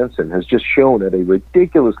Danny Jansen has just shown at a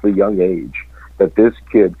ridiculously young age that this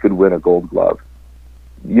kid could win a Gold Glove.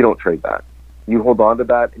 You don't trade that. You hold on to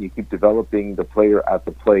that and you keep developing the player at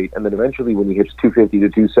the plate. And then eventually when he hits 250 to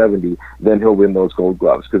 270, then he'll win those Gold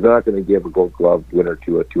Gloves, because they're not going to give a Gold Glove winner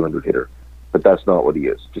to a 200 hitter. But that's not what he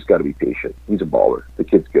is. Just got to be patient. He's a baller. The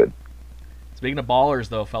kid's good. Speaking of ballers,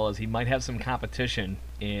 though, fellas, he might have some competition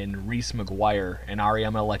in Reese McGuire. And Ari,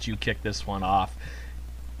 I'm going to let you kick this one off.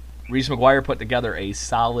 Reese McGuire put together a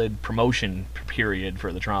solid promotion period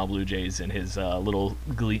for the Toronto Blue Jays in his little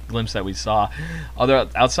glimpse that we saw.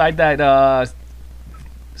 Outside that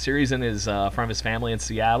series in front of his family in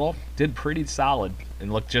Seattle, did pretty solid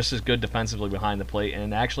and looked just as good defensively behind the plate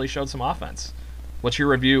and actually showed some offense. What's your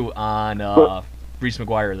review on Reese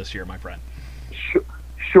McGuire this year, my friend?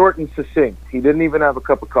 Short and succinct. He didn't even have a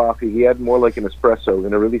cup of coffee. He had more like an espresso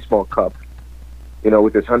in a really small cup.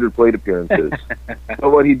 with his 100 plate appearances. But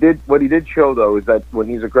what he did show, though, is that when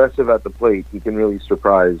he's aggressive at the plate, he can really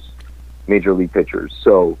surprise major league pitchers.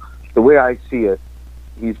 So the way I see it,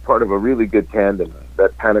 he's part of a really good tandem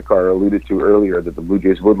that Panikar alluded to earlier that the Blue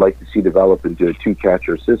Jays would like to see develop into a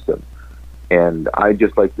two-catcher system. And I'd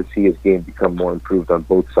just like to see his game become more improved on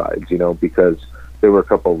both sides, because there were a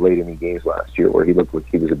couple of late-inning games last year where he looked like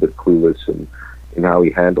he was a bit clueless in how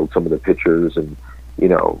he handled some of the pitchers. And,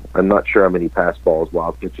 I'm not sure how many pass balls,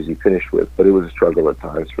 wild pitches he finished with, but it was a struggle at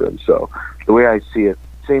times for him. So the way I see it,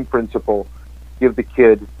 same principle, give the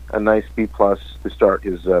kid a nice B+ to start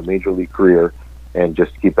his major league career, and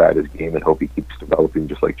just keep at his game and hope he keeps developing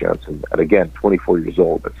just like Jansen. And again, 24 years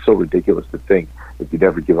old, that's so ridiculous to think that you'd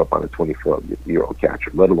ever give up on a 24-year-old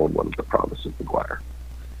catcher, let alone one of the promises, McGuire.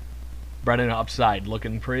 Brendan, upside,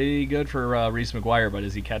 looking pretty good for Reese McGuire, but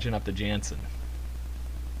is he catching up to Jansen?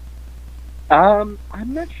 I'm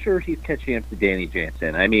not sure he's catching up to Danny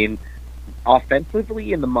Jansen. I mean,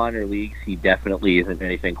 offensively in the minor leagues, he definitely isn't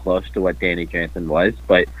anything close to what Danny Jansen was,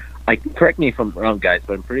 but correct me if I'm wrong, guys,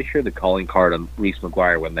 but I'm pretty sure the calling card on Reese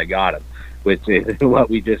McGuire when they got him, which is what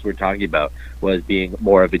we just were talking about, was being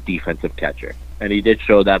more of a defensive catcher. And he did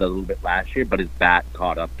show that a little bit last year, but his bat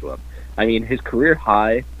caught up to him. I mean, his career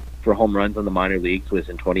high for home runs in the minor leagues was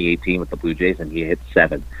in 2018 with the Blue Jays, and he hit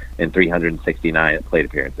 7 in 369 plate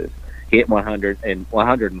appearances. He hit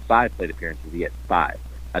 105 plate appearances. He hit 5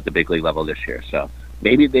 at the big league level this year. So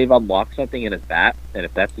maybe they've unlocked something in his bat, and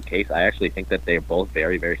if that's the case, I actually think that they're both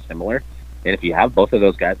very, very similar. And if you have both of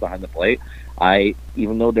those guys behind the plate,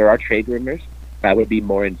 even though there are trade rumors, I would be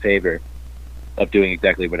more in favor of doing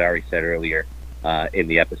exactly what Ari said earlier in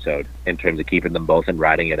the episode, in terms of keeping them both and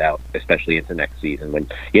riding it out, especially into next season, when,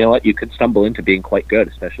 you could stumble into being quite good,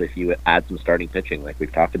 especially if you add some starting pitching like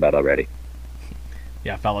we've talked about already.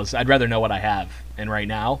 Yeah, fellas, I'd rather know what I have. And right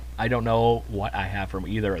now, I don't know what I have from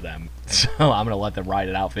either of them. So I'm going to let them ride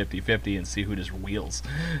it out 50-50 and see who just wheels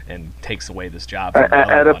and takes away this job.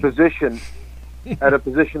 At a position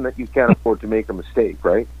that you can't afford to make a mistake,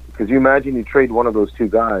 right? Because you imagine you trade one of those two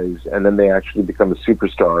guys and then they actually become a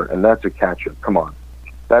superstar, and that's a catcher. Come on.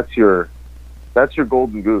 That's your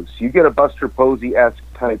golden goose. You get a Buster Posey-esque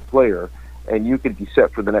type player, and you could be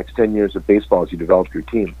set for the next 10 years of baseball as you develop your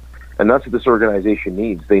team. And that's what this organization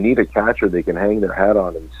needs. They need a catcher they can hang their hat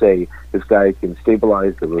on and say, this guy can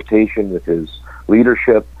stabilize the rotation with his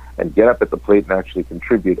leadership and get up at the plate and actually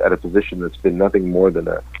contribute at a position that's been nothing more than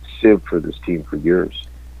a sieve for this team for years.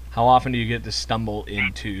 How often do you get to stumble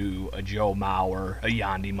into a Joe Mauer, a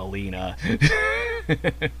Yandy Molina?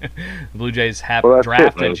 The Blue Jays have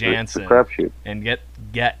drafted Jansen and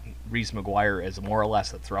get Reese McGuire as more or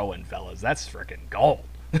less a throw-in, fellas. That's freaking gold.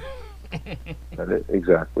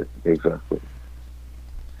 Exactly.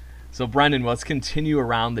 So, Brendan, let's continue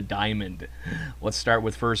around the diamond. Let's start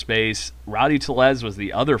with first base. Rowdy Tellez was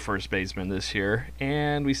the other first baseman this year,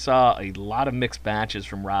 and we saw a lot of mixed matches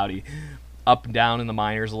from Rowdy. Up and down in the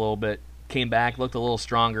minors a little bit. Came back, looked a little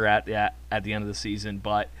stronger at the end of the season,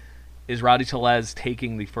 but is Rowdy Tellez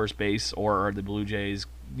taking the first base, or are the Blue Jays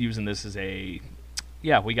using this as we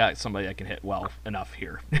got somebody that can hit well enough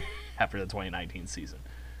here after the 2019 season?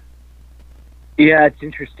 Yeah, it's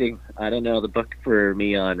interesting. I don't know. The book for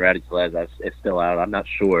me on Rowdy Tellez is still out. I'm not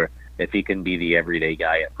sure if he can be the everyday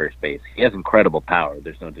guy at first base. He has incredible power.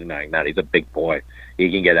 There's no denying that. He's a big boy. He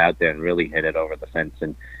can get out there and really hit it over the fence.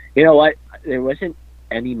 And you know what? There wasn't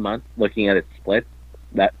any month looking at his split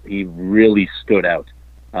that he really stood out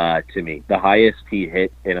to me. The highest he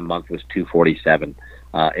hit in a month was 247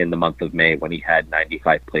 in the month of May when he had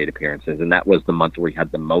 95 plate appearances. And that was the month where he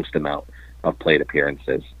had the most amount of plate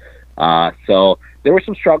appearances. So there were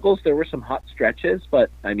some struggles, there were some hot stretches, but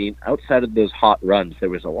I mean, outside of those hot runs, there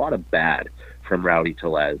was a lot of bad from Rowdy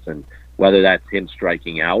Tellez, and whether that's him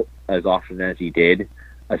striking out as often as he did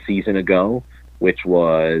a season ago, which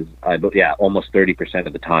was, almost 30%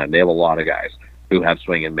 of the time. They have a lot of guys who have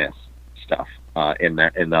swing and miss stuff in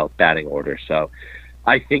the batting order. So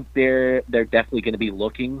I think they're definitely going to be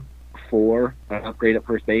looking for an upgrade at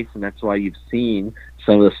first base, and that's why you've seen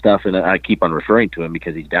some of the stuff, and I keep on referring to him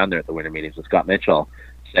because he's down there at the winter meetings with Scott Mitchell,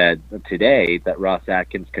 said today that Ross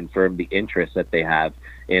Atkins confirmed the interest that they have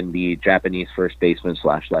in the Japanese first baseman /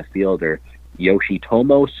 left fielder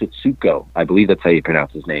Yoshitomo Tsutsuko. I believe that's how you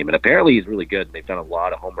pronounce his name, and apparently he's really good, and they've done a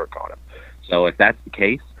lot of homework on him. So if that's the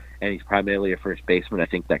case, and he's primarily a first baseman, I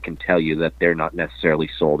think that can tell you that they're not necessarily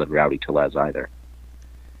sold at Rowdy Tellez either.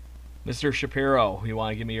 Mr. Shapiro, you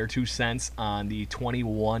want to give me your 2 cents on the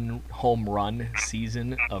 21 home run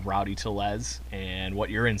season of Rowdy Tellez and what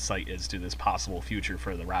your insight is to this possible future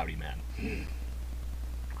for the Rowdy man?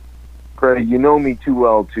 Craig, you know me too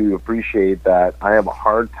well to appreciate that I have a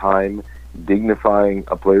hard time dignifying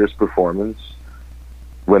a player's performance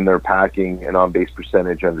when they're packing an on-base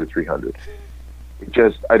percentage under 300.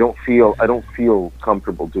 I don't feel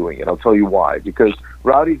comfortable doing it. I'll tell you why. Because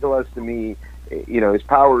Rowdy Tellez, to me, his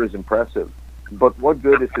power is impressive. But what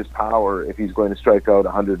good is his power if he's going to strike out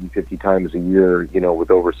 150 times a year,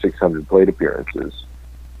 with over 600 plate appearances?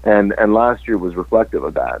 And last year was reflective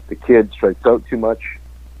of that. The kid strikes out too much.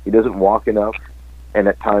 He doesn't walk enough. And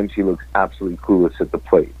at times he looks absolutely clueless at the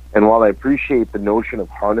plate. And while I appreciate the notion of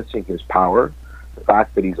harnessing his power, the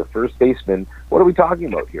fact that he's a first baseman, what are we talking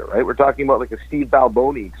about here, right? We're talking about like a Steve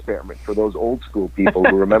Balboni experiment for those old school people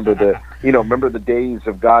who remember the days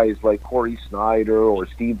of guys like Corey Snyder or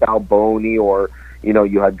Steve Balboni, or,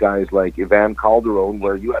 you had guys like Ivan Calderon,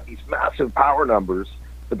 where you had these massive power numbers,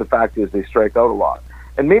 but the fact is they strike out a lot.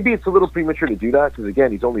 And maybe it's a little premature to do that because,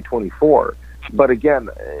 again, he's only 24. But again,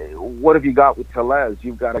 what have you got with Tellez?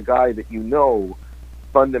 You've got a guy that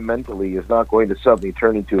fundamentally is not going to suddenly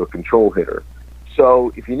turn into a control hitter.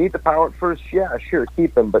 So if you need the power at first, yeah, sure,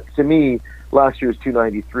 keep him. But to me, last year's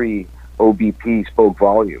 293 OBP spoke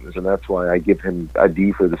volumes, and that's why I give him a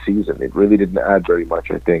D for the season. It really didn't add very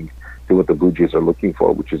much, I think, to what the Blue Jays are looking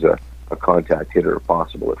for, which is a contact hitter if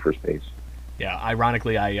possible at first base. Yeah,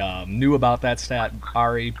 ironically, I knew about that stat,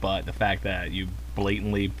 Ari, but the fact that you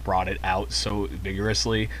blatantly brought it out so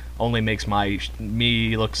vigorously only makes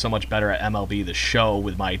me look so much better at MLB The Show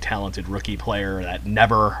with my talented rookie player that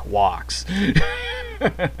never walks.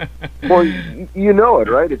 Well, you know it,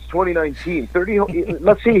 right? It's 2019.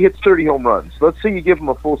 Let's say he hits 30 home runs. Let's say you give him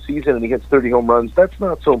a full season and he hits 30 home runs. That's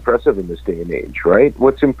not so impressive in this day and age, right?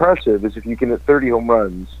 What's impressive is if you can hit 30 home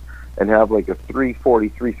runs and have like a 340,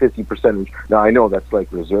 350 percentage. Now, I know that's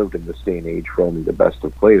like reserved in this day and age for only the best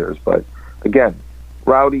of players, but again,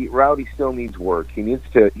 Rowdy still needs work. He needs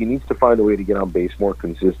to find a way to get on base more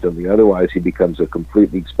consistently. Otherwise, he becomes a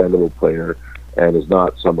completely expendable player and is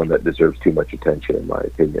not someone that deserves too much attention, in my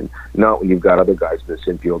opinion. Not when you've got other guys in this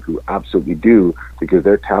infield who absolutely do, because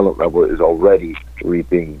their talent level is already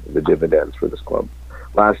reaping the dividends for this club.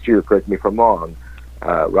 Last year, correct me if I'm wrong,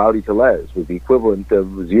 Rowdy Tellez was the equivalent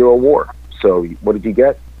of 0 WAR. So what did you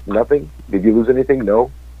get? Nothing. Did you lose anything? No.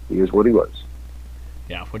 He is what he was.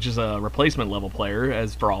 Yeah, which is a replacement level player,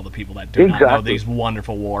 as for all the people that do not know these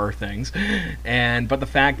wonderful WAR things. But the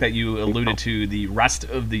fact that you alluded to the rest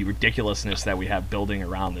of the ridiculousness that we have building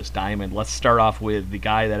around this diamond, let's start off with the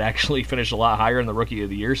guy that actually finished a lot higher in the Rookie of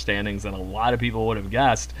the Year standings than a lot of people would have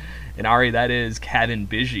guessed. And Ari, that is Cavan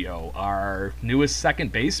Biggio, our newest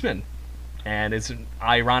second baseman. And it's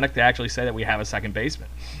ironic to actually say that we have a second baseman.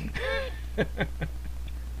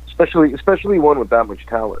 especially one with that much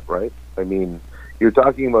talent, right? I mean, you're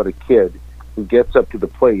talking about a kid who gets up to the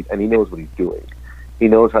plate and he knows what he's doing. He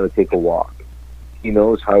knows how to take a walk. He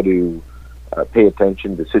knows how to pay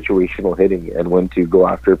attention to situational hitting and when to go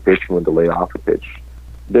after a pitch and when to lay off a pitch.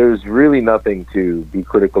 There's really nothing to be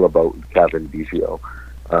critical about Cavan Biggio.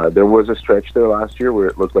 There was a stretch there last year where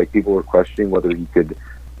it looked like people were questioning whether he could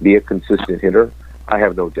be a consistent hitter. I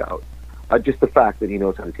have no doubt. Just the fact that he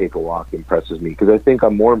knows how to take a walk impresses me, because I think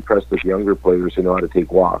I'm more impressed with younger players who know how to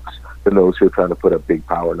take walks than those who are trying to put up big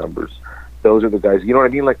power numbers. Those are the guys, you know what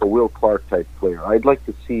I mean, like a Will Clark type player. I'd like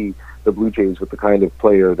to see the Blue Jays with the kind of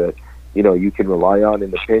player that, you can rely on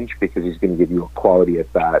in the pinch because he's going to give you a quality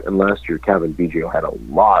at bat. And last year, Cavan Biggio had a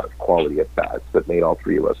lot of quality at bats that made all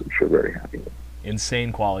three of us, I'm sure, very happy.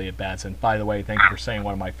 Insane quality at bats. And by the way, thank you for saying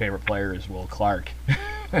one of my favorite players, Will Clark.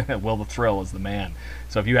 Will the Thrill is the man.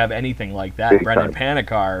 So if you have anything like that, Big Brendan time.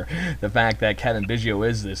 Panikar, the fact that Cavan Biggio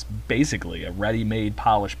is this basically a ready-made,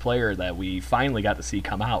 polished player that we finally got to see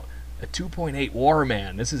come out. A 2.8 WAR,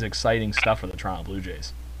 man. This is exciting stuff for the Toronto Blue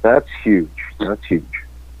Jays. That's huge. That's huge.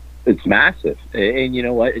 It's massive. And you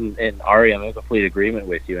know what? And Ari, I'm in complete agreement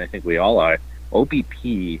with you. I think we all are.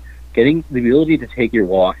 OBP, getting the ability to take your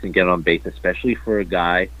walks and get on base, especially for a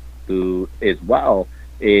guy who is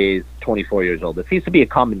 24 years old. It seems to be a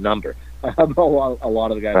common number. A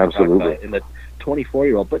lot of the guys are talking about in the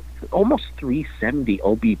 24-year-old, but almost 370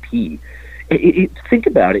 OBP. Think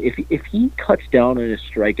about it. If he cuts down on his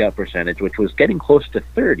strikeout percentage, which was getting close to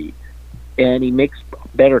 30, and he makes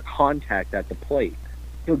better contact at the plate,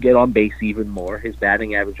 he'll get on base even more. His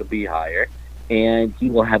batting average will be higher, and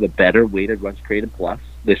he will have a better weighted runs created plus.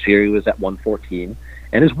 This year he was at 114,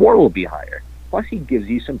 and his WAR will be higher. Plus, he gives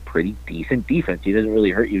you some pretty decent defense. He doesn't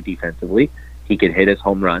really hurt you defensively. He can hit his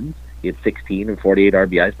home runs. He had 16 and 48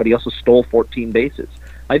 RBIs, but he also stole 14 bases.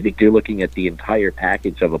 I think you're looking at the entire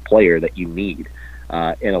package of a player that you need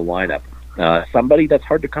in a lineup. Somebody that's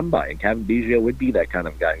hard to come by, and Cavan Biggio would be that kind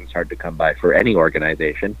of guy who's hard to come by for any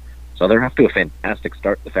organization. So they're off to a fantastic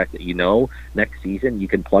start. The fact that next season you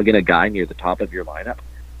can plug in a guy near the top of your lineup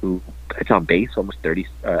who gets on base almost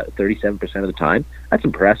 37% of the time, that's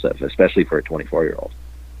impressive, especially for a 24-year-old.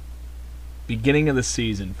 Beginning of the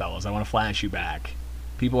season, fellas, I want to flash you back.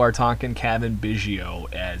 People are talking Cavan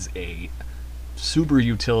Biggio as a super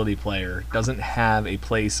utility player, doesn't have a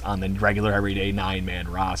place on the regular everyday 9-man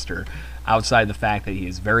roster outside the fact that he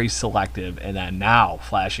is very selective. And then now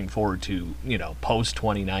flashing forward to post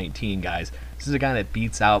 2019, guys, this is a guy that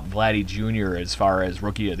beats out Vladdy Jr. as far as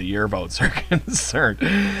rookie of the year votes are concerned.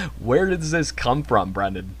 Where does this come from,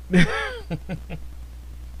 Brendan?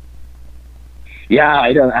 Yeah,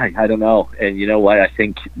 I don't know. And you know what? I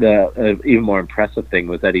think the even more impressive thing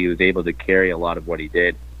was that he was able to carry a lot of what he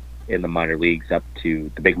did in the minor leagues up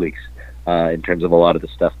to the big leagues in terms of a lot of the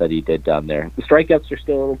stuff that he did down there. The strikeouts are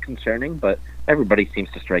still a little concerning, but everybody seems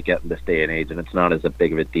to strike out in this day and age, and it's not as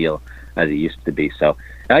big of a deal as it used to be. So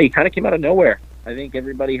he kind of came out of nowhere. I think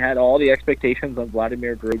everybody had all the expectations on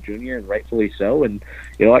Vladimir Guerrero Jr., and rightfully so. And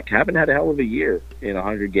you know what? Cavan had a hell of a year in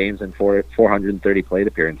 100 games and 430 plate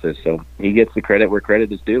appearances. So he gets the credit where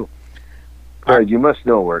credit is due. You must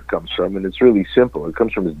know where it comes from, and it's really simple. It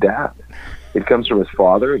comes from his dad. It comes from his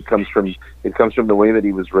father. It comes from the way that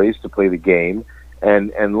he was raised to play the game.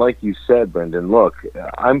 And like you said, Brendan, look,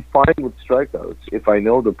 I'm fine with strikeouts if I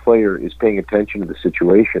know the player is paying attention to the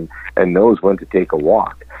situation and knows when to take a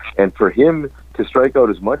walk. And for him to strike out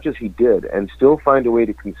as much as he did and still find a way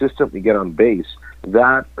to consistently get on base,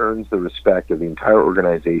 that earns the respect of the entire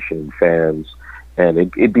organization and fans. And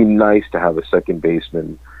it'd be nice to have a second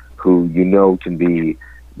baseman who can be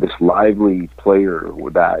this lively player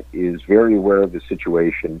that is very aware of the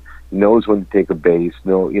situation, knows when to take a base,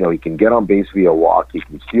 he can get on base via walk, he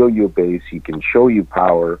can steal you a base, he can show you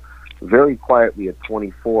power very quietly at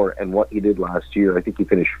 24. And what he did last year, I think he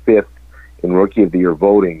finished 5th in Rookie of the Year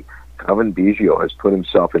voting. Cavan Biggio has put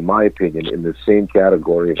himself, in my opinion, in the same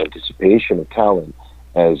category of anticipation of talent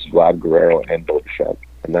as Vlad Guerrero and Bo Bichette,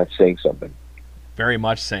 and that's saying something. Very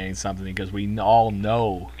much saying something, because we all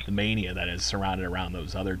know the mania that is surrounded around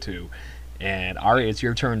those other two. And Ari, it's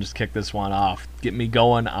your turn to kick this one off. Get me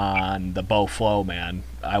going on the Bo flow, man.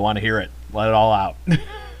 I want to hear it. Let it all out.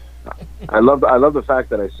 I love the fact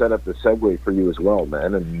that I set up the segue for you as well,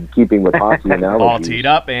 man. And keeping with hockey analogies, all teed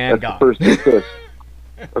up and that's gone. The first assist.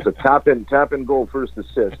 That's a tap in goal, first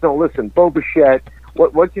assist. No, listen, Bo Bichette.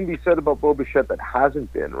 What can be said about Bo Bichette that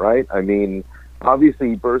hasn't been, right? I mean, obviously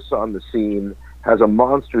he bursts on the scene, has a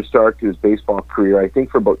monster start to his baseball career. I think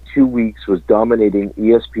for about 2 weeks was dominating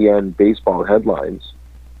ESPN baseball headlines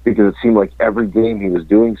because it seemed like every game he was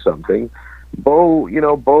doing something. Bo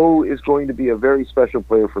is going to be a very special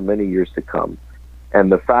player for many years to come.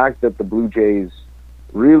 And the fact that the Blue Jays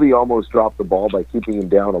really almost dropped the ball by keeping him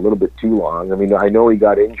down a little bit too long. I mean, I know he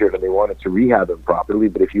got injured and they wanted to rehab him properly,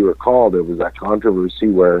 but if you recall, there was that controversy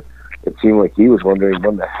where it seemed like he was wondering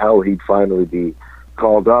when the hell he'd finally be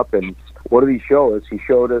called up. And what did he show us? He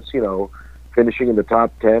showed us, finishing in the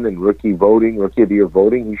top 10 in Rookie of the Year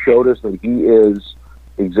voting. He showed us that he is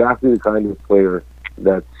exactly the kind of player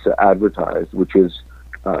that's advertised, which is,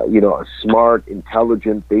 a smart,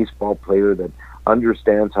 intelligent baseball player that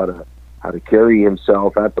understands how to carry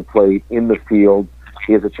himself at the plate, in the field.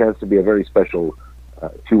 He has a chance to be a very special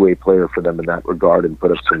two-way player for them in that regard and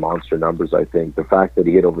put up some monster numbers, I think. The fact that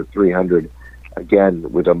he hit over 300 again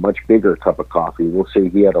with a much bigger cup of coffee. We'll say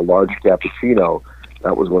he had a large cappuccino.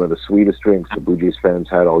 That was one of the sweetest drinks the Blue Jays fans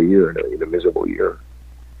had all year in a miserable year.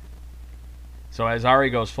 So as Ari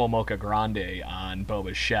goes full mocha grande on Bo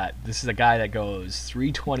Bichette, this is a guy that goes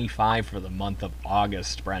 .325 for the month of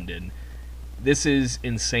August, Brendan. This is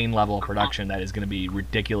insane level of production that is going to be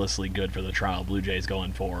ridiculously good for the Toronto Blue Jays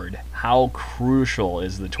going forward. How crucial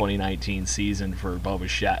is the 2019 season for Bo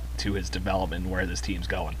Bichette to his development and where this team's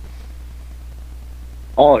going?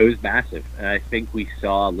 Oh, it was massive. And I think we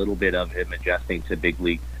saw a little bit of him adjusting to big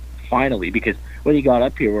league finally, because when he got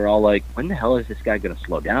up here, we're all like, when the hell is this guy going to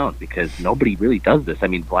slow down? Because nobody really does this. I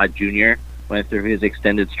mean, Vlad Jr. went through his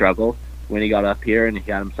extended struggle when he got up here and he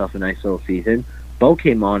got himself a nice little season. Bo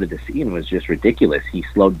came onto the scene and was just ridiculous. He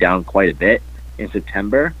slowed down quite a bit in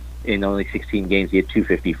September. In only 16 games, he had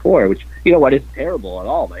 .254, which, isn't terrible at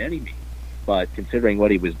all by any means. But considering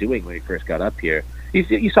what he was doing when he first got up here,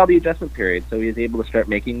 you saw the adjustment period, so he was able to start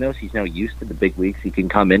making those. He's now used to the big leagues. He can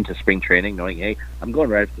come into spring training knowing, hey, I'm going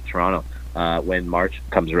right up to Toronto when March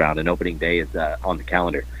comes around and opening day is on the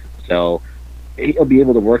calendar. So he'll be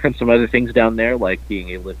able to work on some other things down there, like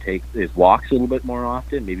being able to take his walks a little bit more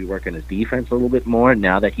often, maybe work on his defense a little bit more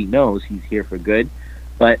now that he knows he's here for good.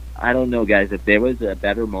 But I don't know, guys, if there was a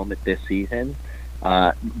better moment this season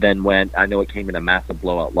Then when, I know it came in a massive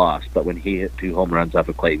blowout loss, but when he hit 2 home runs off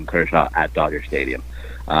of Clayton Kershaw at Dodger Stadium,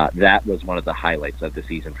 that was one of the highlights of the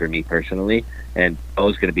season for me personally, and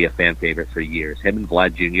Bo's going to be a fan favorite for years. Him and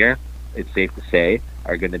Vlad Jr., it's safe to say,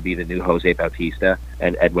 are going to be the new Jose Bautista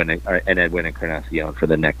and Edwin Encarnacion for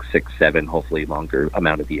the next 6, 7, hopefully longer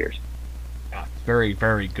amount of years. Yeah, very,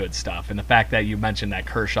 very good stuff. And the fact that you mentioned that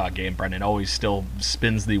Kershaw game, Brendan, always still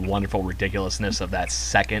spins the wonderful ridiculousness of that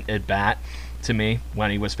second at-bat to me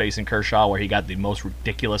when he was facing Kershaw, where he got the most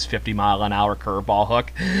ridiculous 50-mile-an-hour curveball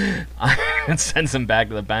hook and sends him back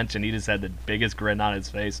to the bench, and he just had the biggest grin on his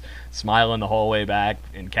face, smiling the whole way back,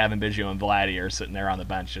 and Kevin Biggio and Vladdy are sitting there on the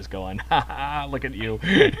bench just going, ha ha, look at you.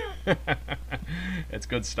 It's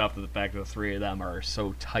good stuff, that the fact that the three of them are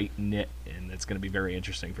so tight-knit, and it's going to be very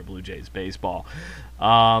interesting for Blue Jays baseball.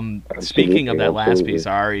 Speaking of that last piece,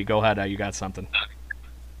 Ari, go ahead, you got something.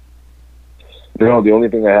 No, the only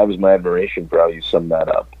thing I have is my admiration for how you sum that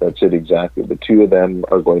up. That's it exactly. The two of them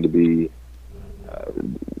are going to be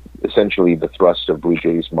essentially the thrust of Blue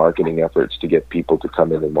Jays' marketing efforts to get people to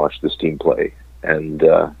come in and watch this team play. And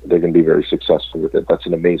they're going to be very successful with it. That's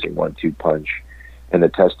an amazing 1-2 punch, and a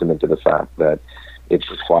testament to the fact that it's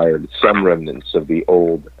required some remnants of the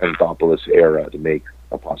old Anthopoulos era to make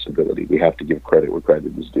a possibility. We have to give credit where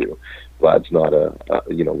credit is due. Vlad's not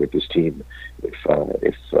with this team, if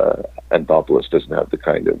Anthopoulos doesn't have the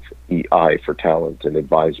kind of eye for talent and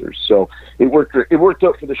advisors. So it worked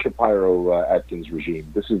out for the Shapiro Atkins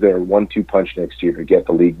regime. This is their 1-2 punch next year to get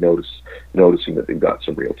the league noticing that they've got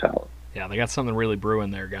some real talent. Yeah, they got something really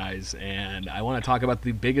brewing there, guys. And I want to talk about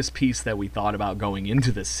the biggest piece that we thought about going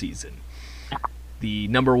into this season. The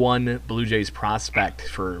number one Blue Jays prospect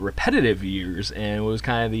for repetitive years, and it was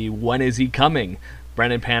kind of the when is he coming?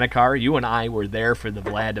 Brendan Panikar, you and I were there for the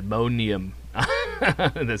Vladimonium.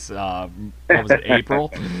 This what was it,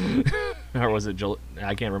 April? Or was it July?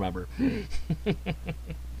 I can't remember.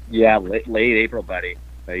 Yeah, late April, buddy.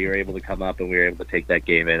 You were able to come up, and we were able to take that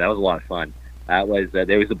game in. That was a lot of fun. That was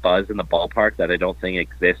there was a buzz in the ballpark that I don't think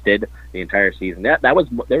existed the entire season. There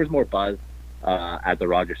was more buzz at the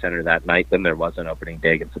Rogers Center that night than there was on opening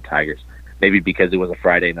day against the Tigers. Maybe because it was a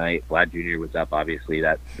Friday night. Vlad Jr. was up, obviously.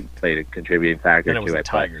 That played a contributing factor to it. The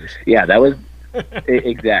Tigers. Yeah, that was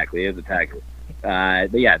exactly. It was the Tigers.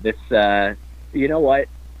 But yeah, this. You know what?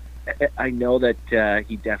 I know that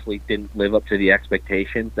he definitely didn't live up to the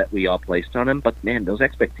expectations that we all placed on him. But man, those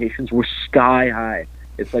expectations were sky high.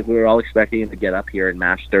 It's like we were all expecting him to get up here and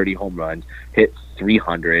mash 30 home runs, hit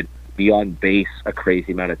 300. Be on base a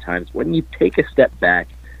crazy amount of times. When you take a step back,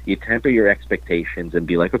 you temper your expectations and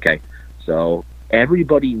be like, okay, so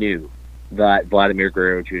everybody knew that Vladimir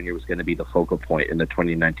Guerrero Jr. was going to be the focal point in the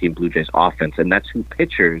 2019 Blue Jays offense, and that's who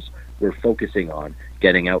pitchers were focusing on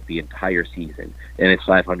getting out the entire season in its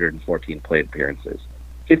 514 plate appearances.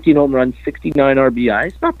 15 home runs, 69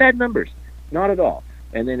 RBIs, not bad numbers, not at all.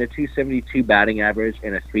 And then a 272 batting average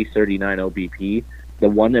and a 339 OBP. The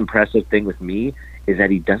one impressive thing with me is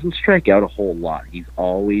that he doesn't strike out a whole lot. He's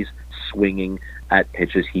always swinging at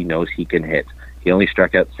pitches he knows he can hit. He only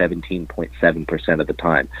struck out 17.7% of the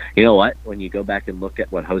time. You know what? When you go back and look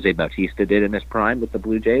at what Jose Bautista did in his prime with the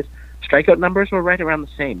Blue Jays, strikeout numbers were right around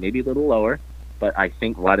the same, maybe a little lower, but I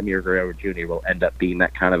think Vladimir Guerrero Jr. will end up being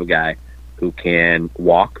that kind of a guy who can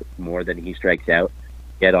walk more than he strikes out,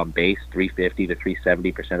 get on base 350 to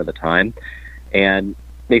 370% of the time. And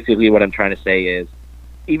basically what I'm trying to say is,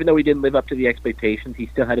 even though he didn't live up to the expectations, he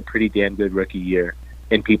still had a pretty damn good rookie year,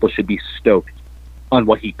 and people should be stoked on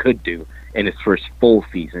what he could do in his first full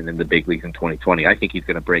season in the big leagues in 2020. I think he's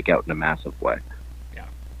going to break out in a massive way. Yeah,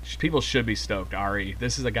 people should be stoked, Ari.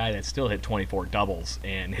 This is a guy that still hit 24 doubles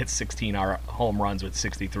and hit 16 home runs with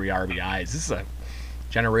 63 RBIs. This is a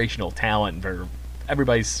generational talent for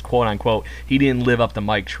everybody's quote-unquote, he didn't live up to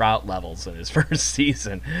Mike Trout levels in his first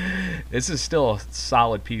season. This is still a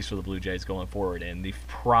solid piece for the Blue Jays going forward and the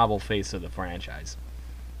probable face of the franchise.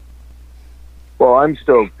 Well, I'm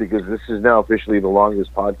stoked because this is now officially the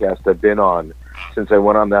longest podcast I've been on since I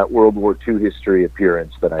went on that World War II history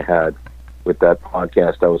appearance that I had with that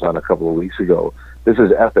podcast I was on a couple of weeks ago. This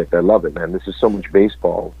is epic. I love it, man. This is so much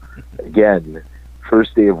baseball. Again,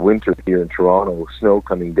 first day of winter here in Toronto, snow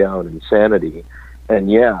coming down, insanity. And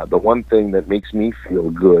yeah, the one thing that makes me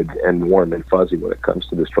feel good and warm and fuzzy when it comes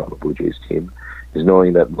to this Toronto Blue Jays team is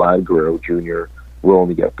knowing that Vlad Guerrero Jr. will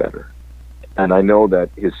only get better. And I know that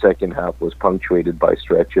his second half was punctuated by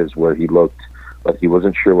stretches where he looked like he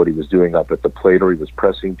wasn't sure what he was doing up at the plate, or he was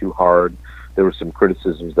pressing too hard. There were some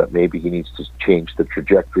criticisms that maybe he needs to change the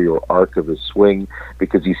trajectory or arc of his swing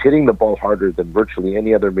because he's hitting the ball harder than virtually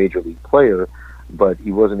any other major league player, but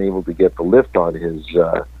he wasn't able to get the lift on his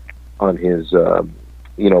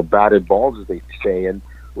batted balls, as they say. And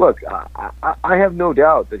look, I have no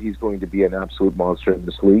doubt that he's going to be an absolute monster in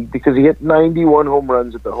this league because he hit 91 home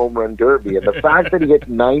runs at the Home Run Derby. And the fact that he hit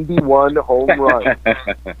 91 home runs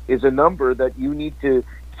is a number that you need to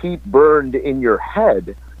keep burned in your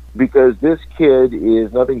head, because this kid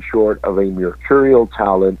is nothing short of a mercurial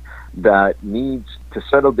talent that needs to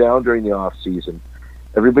settle down during the off season.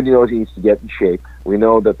 Everybody knows he needs to get in shape. We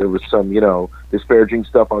know that there was some, disparaging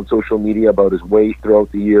stuff on social media about his weight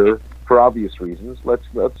throughout the year for obvious reasons. Let's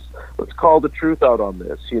call the truth out on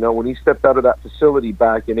this. When he stepped out of that facility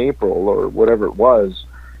back in April or whatever it was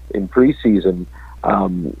in preseason,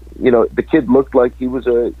 the kid looked like he was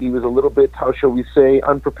a little bit, how shall we say,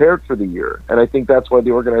 unprepared for the year. And I think that's why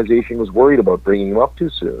the organization was worried about bringing him up too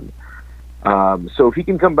soon. So if he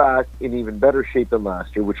can come back in even better shape than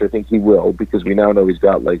last year, which I think he will, because we now know he's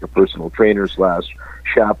got like a personal trainer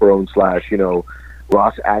 / chaperone /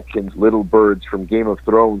 Ross Atkins, little birds from Game of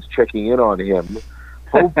Thrones checking in on him.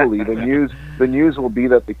 Hopefully the news will be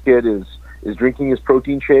that the kid is drinking his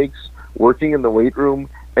protein shakes, working in the weight room,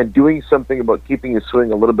 and doing something about keeping his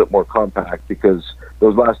swing a little bit more compact, because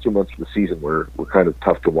those last 2 months of the season were kind of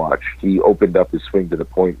tough to watch. He opened up his swing to the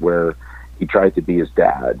point where he tried to be his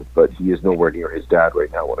dad, but he is nowhere near his dad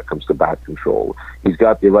right now when it comes to bat control. He's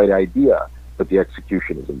got the right idea, but the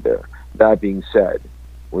execution isn't there. That being said,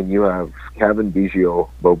 when you have Cavan Biggio,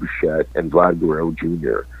 Bo Bichette, and Vlad Guerrero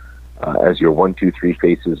Jr. As your 1, 2, 3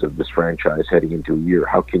 faces of this franchise heading into a year,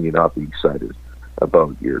 how can you not be excited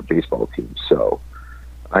about your baseball team? So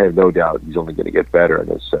I have no doubt he's only going to get better, and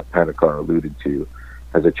as Panikar alluded to,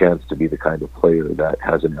 has a chance to be the kind of player that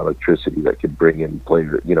has an electricity that could bring in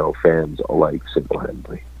fans alike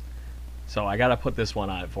single-handedly. So I got to put this one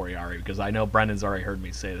on for you, Ari, because I know Brendan's already heard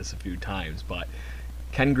me say this a few times, but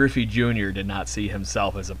Ken Griffey Jr. did not see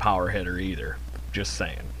himself as a power hitter either. Just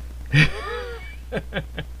saying.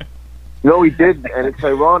 No, he didn't, and it's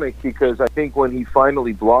ironic because I think when he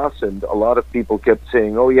finally blossomed, a lot of people kept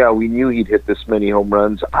saying, oh yeah, we knew he'd hit this many home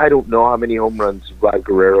runs. I don't know how many home runs Vlad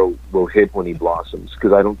Guerrero will hit when he blossoms,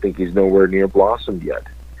 because I don't think he's nowhere near blossomed yet.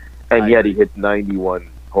 And yet he hit 91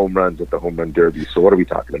 home runs at the Home Run Derby. So what are we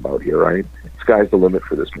talking about here, right? Sky's the limit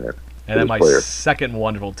for this man. And then my second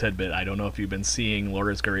wonderful tidbit, I don't know if you've been seeing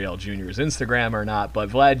Lourdes Gurriel Jr.'s Instagram or not, but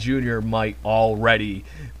Vlad Jr. might already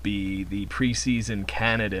be the preseason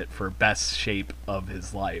candidate for best shape of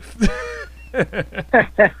his life.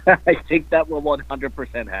 I think that will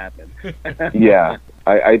 100% happen. Yeah,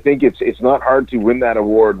 I think it's not hard to win that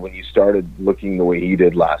award when you started looking the way he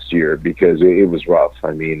did last year, because it was rough.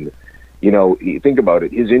 I mean, you think about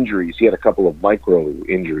it, his injuries, he had a couple of micro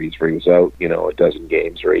injuries where he was out, a dozen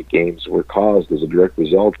games or 8 games, were caused as a direct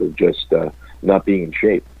result of just not being in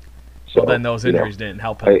shape. So, well, then those injuries didn't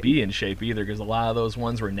help him be in shape either, because a lot of those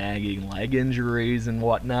ones were nagging leg injuries and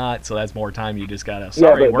whatnot, so that's more time you just got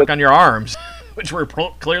to work on your arms, which were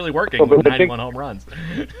clearly working with 91 home runs.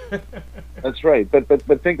 That's right,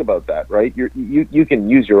 but think about that, right? You can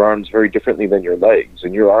use your arms very differently than your legs,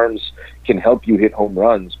 and your arms can help you hit home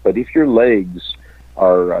runs, but if your legs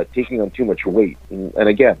are taking on too much weight, and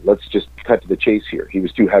again, let's just cut to the chase here. He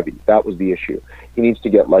was too heavy. That was the issue. He needs to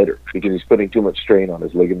get lighter because he's putting too much strain on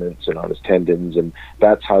his ligaments and on his tendons, and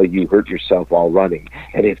that's how you hurt yourself while running.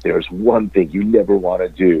 And if there's one thing you never want to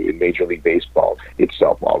do in Major League Baseball, it's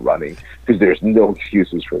stop while running, because there's no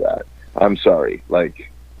excuses for that. I'm sorry.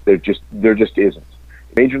 There just isn't.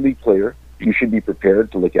 Major League player, you should be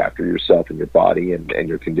prepared to look after yourself and your body and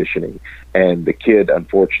your conditioning. And the kid,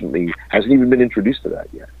 unfortunately, hasn't even been introduced to that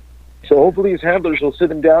yet. So hopefully his handlers will sit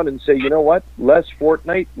him down and say, you know what, less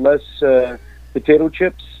Fortnite, less potato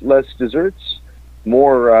chips, less desserts,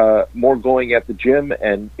 more going at the gym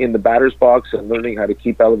and in the batter's box and learning how to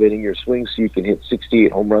keep elevating your swing so you can hit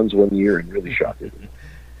 68 home runs one year and really shock it.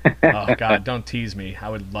 Oh, God, don't tease me. I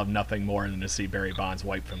would love nothing more than to see Barry Bonds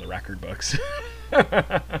wiped from the record books.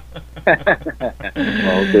 Well,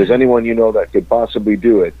 if there's anyone that could possibly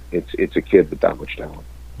do it, it's a kid with that much talent.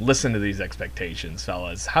 Listen to these expectations,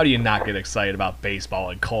 fellas. How do you not get excited about baseball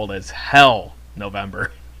in cold as hell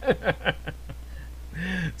November?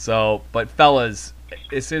 So, but fellas,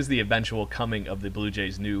 this is the eventual coming of the Blue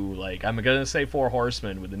Jays' new, I'm going to say 4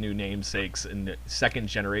 horsemen with the new namesakes and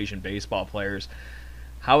second-generation baseball players.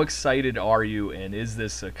 How excited are you, and is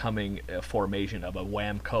this a formation of a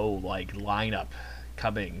Whamco-like lineup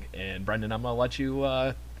coming? And Brendan, I'm going to let you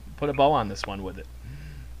put a bow on this one with it.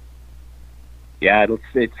 Yeah,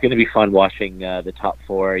 it's going to be fun watching the top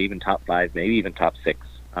 4, even top 5, maybe even top 6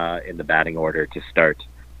 in the batting order to start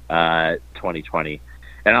 2020.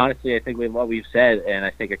 And honestly, I think with what we've said, and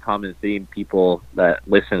I think a common theme people that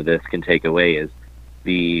listen to this can take away is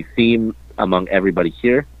The theme among everybody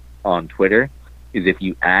here on Twitter is if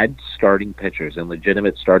you add starting pitchers and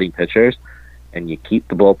legitimate starting pitchers and you keep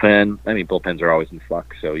the bullpen, I mean, bullpens are always in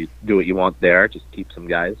flux, so you do what you want there, just keep some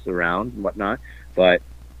guys around and whatnot. But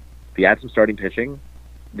if you add some starting pitching,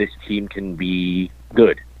 this team can be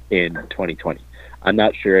good in 2020. I'm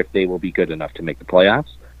not sure if they will be good enough to make the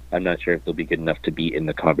playoffs. I'm not sure if they'll be good enough to be in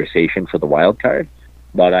the conversation for the wild card,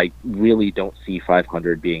 but I really don't see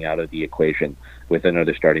 500 being out of the equation with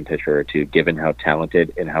another starting pitcher or two, given how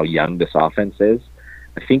talented and how young this offense is.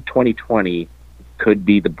 I think 2020 could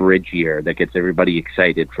be the bridge year that gets everybody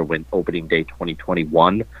excited for when opening day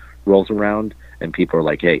 2021 rolls around and people are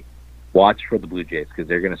like, hey, watch for the Blue Jays because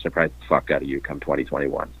they're going to surprise the fuck out of you come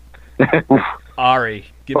 2021. Ari,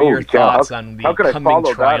 give me your thoughts on the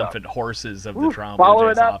coming triumphant horses of the Toronto Blue Jays. Follow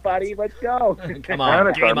it up, buddy. Let's go. Come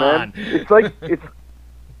on, game on. It's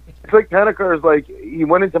like Tanaka is like, he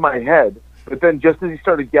went into my head, but then just as he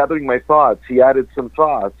started gathering my thoughts, he added some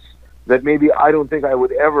thoughts that maybe I don't think I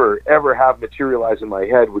would ever have materialize in my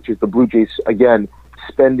head, which is the Blue Jays, again,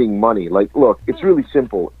 spending money. Like, look, it's really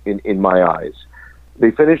simple in my eyes. They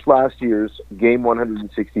finished last year's game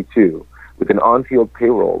 162 with an on-field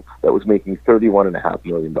payroll that was making $31.5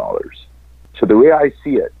 million. So the way I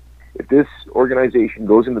see it, if this organization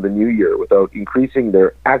goes into the new year without increasing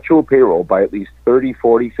their actual payroll by at least $30,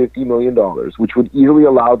 $40, $50 million, which would easily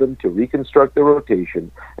allow them to reconstruct their rotation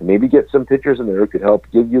and maybe get some pitchers in there who could help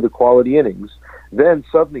give you the quality innings, then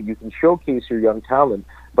suddenly you can showcase your young talent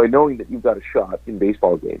by knowing that you've got a shot in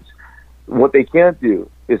baseball games. What they can't do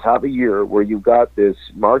is have a year where you've got this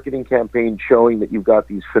marketing campaign showing that you've got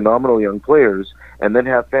these phenomenal young players and then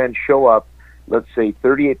have fans show up, let's say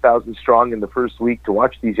 38,000 strong in the first week to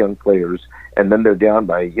watch these young players, and then they're down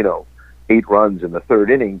by, 8 runs in the third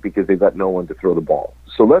inning because they've got no one to throw the ball.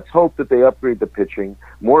 So let's hope that they upgrade the pitching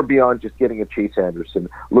more beyond just getting a Chase Anderson,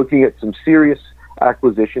 looking at some serious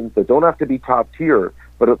acquisitions that don't have to be top tier,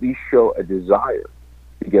 but at least show a desire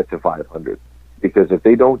to get to 500. Because if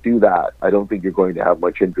they don't do that, I don't think you're going to have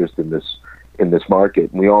much interest in this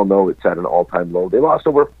market. And we all know it's at an all-time low. They lost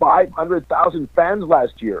over 500,000 fans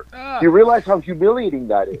last year. Do you realize how humiliating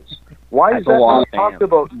that is? Why is that not talked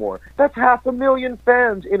about more? That's 500,000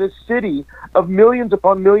 fans in a city of millions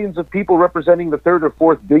upon millions of people representing the third or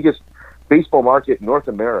fourth biggest baseball market in North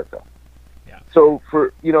America. Yeah. So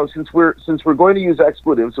for since we're going to use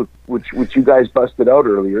expletives, which you guys busted out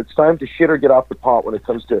earlier, it's time to shit or get off the pot when it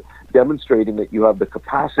comes to demonstrating that you have the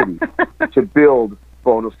capacity to build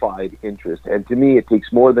bona fide interest. And to me, it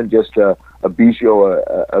takes more than just a Biggio,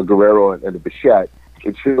 a Guerrero, and a Bichette.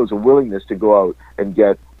 It shows a willingness to go out and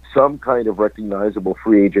get some kind of recognizable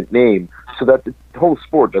free agent name so that the whole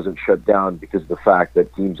sport doesn't shut down because of the fact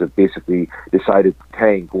that teams have basically decided to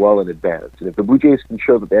tank well in advance. And if the Blue Jays can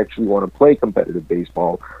show that they actually want to play competitive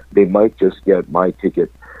baseball, they might just get my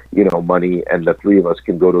ticket, money, and the three of us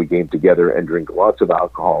can go to a game together and drink lots of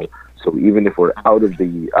alcohol. So even if we're out of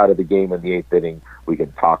the game in the eighth inning, we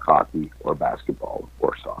can talk hockey or basketball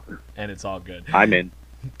or soccer. And it's all good. I'm in.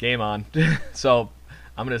 Game on. So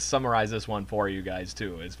I'm going to summarize this one for you guys,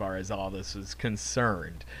 too, as far as all this is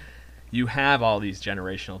concerned. You have all these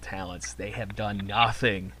generational talents. They have done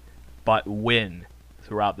nothing but win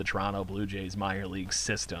throughout the Toronto Blue Jays minor league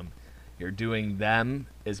system. You're doing them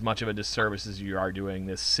as much of a disservice as you are doing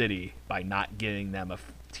this city by not giving them a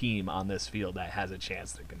team on this field that has a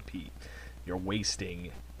chance to compete. You're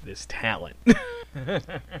wasting this talent.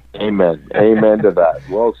 Amen. Amen to that.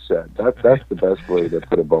 Well said. That's the best way to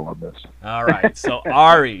put a bow on this. All right. So,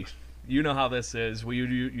 Ari, you know how this is. Well,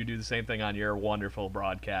 you do the same thing on your wonderful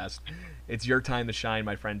broadcast. It's your time to shine,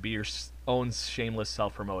 my friend. Be your own shameless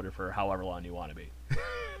self-promoter for however long you want to be.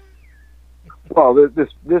 Well,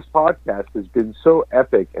 this podcast has been so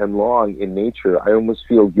epic and long in nature, I almost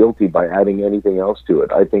feel guilty by adding anything else to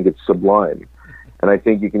it. I think it's sublime. And I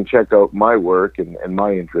think you can check out my work and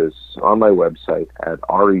my interests on my website at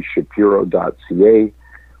arishapiro.ca,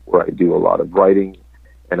 where I do a lot of writing,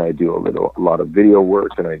 and I do a lot of video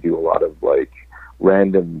work, and I do a lot of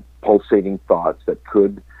random pulsating thoughts that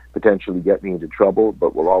could potentially get me into trouble,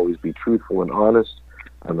 but will always be truthful and honest.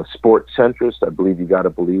 I'm a sports centrist. I believe you got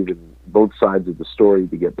to believe in both sides of the story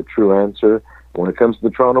to get the true answer. And when it comes to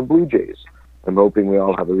the Toronto Blue Jays, I'm hoping we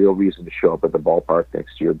all have a real reason to show up at the ballpark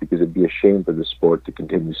next year, because it'd be a shame for the sport to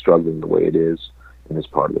continue struggling the way it is in this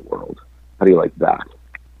part of the world. How do you like that?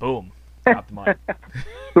 Boom. Drop the mic.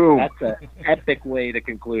 Boom. That's an epic way to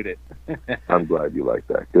conclude it. I'm glad you like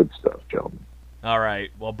that. Good stuff, gentlemen. All right.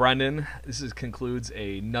 Well, Brendan, concludes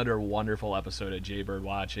another wonderful episode of Jaybird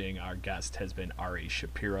Watching. Our guest has been Ari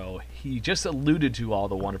Shapiro. He just alluded to all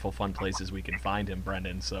the wonderful, fun places we can find him,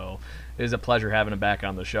 Brendan. So it was a pleasure having him back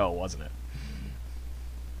on the show, wasn't it?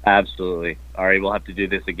 Absolutely. Ari, we'll have to do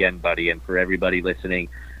this again, buddy. And for everybody listening,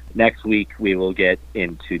 next week we will get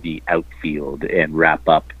into the outfield and wrap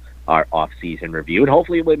up our off-season review. And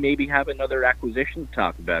hopefully we'll maybe have another acquisition to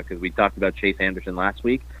talk about, because we talked about Chase Anderson last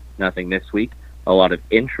week. Nothing this week. A lot of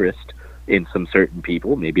interest in some certain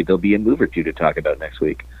people. Maybe there'll be a move or two to talk about next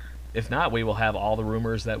week. If not, we will have all the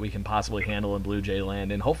rumors that we can possibly handle in Blue Jay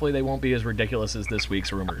land, and hopefully they won't be as ridiculous as this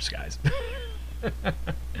week's rumors, guys.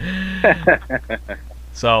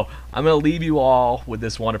 So I'm going to leave you all with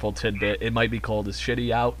this wonderful tidbit. It might be cold as shitty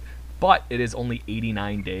out, but it is only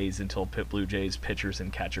 89 days until Blue Jays pitchers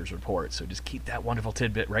and catchers report. So just keep that wonderful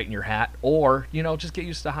tidbit right in your hat, or, just get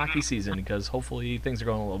used to hockey season, because hopefully things are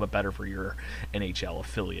going a little bit better for your NHL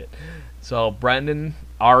affiliate. So Brendan,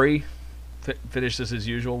 Ari, finish this as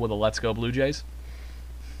usual with a Let's Go Blue Jays.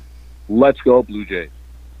 Let's go Blue Jays.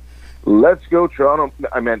 Let's go Toronto.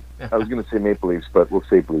 I was going to say Maple Leafs, but we'll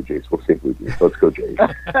say Blue Jays. We'll say Blue Jays. Let's go Jays.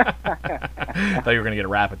 I thought you were going to get a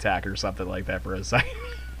rap attack or something like that for a second.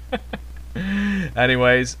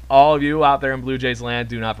 Anyways, all of you out there in Blue Jays land,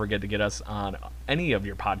 do not forget to get us on any of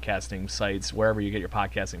your podcasting sites, wherever you get your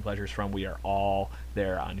podcasting pleasures from. We are all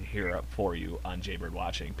there on here for you on Jaybird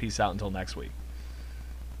Watching. Peace out until next week.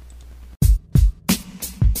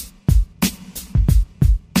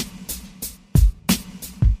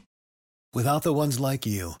 Without the ones like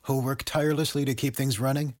you, who work tirelessly to keep things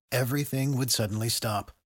running, everything would suddenly stop.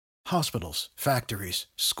 Hospitals, factories,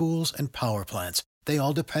 schools, and power plants, they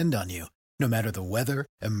all depend on you. No matter the weather,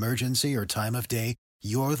 emergency, or time of day,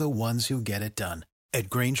 you're the ones who get it done. At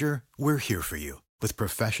Grainger, we're here for you with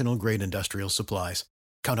professional-grade industrial supplies.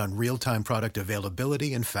 Count on real-time product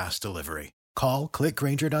availability and fast delivery. Call, click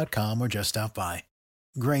Grainger.com, or just stop by.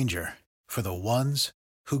 Grainger, for the ones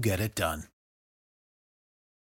who get it done.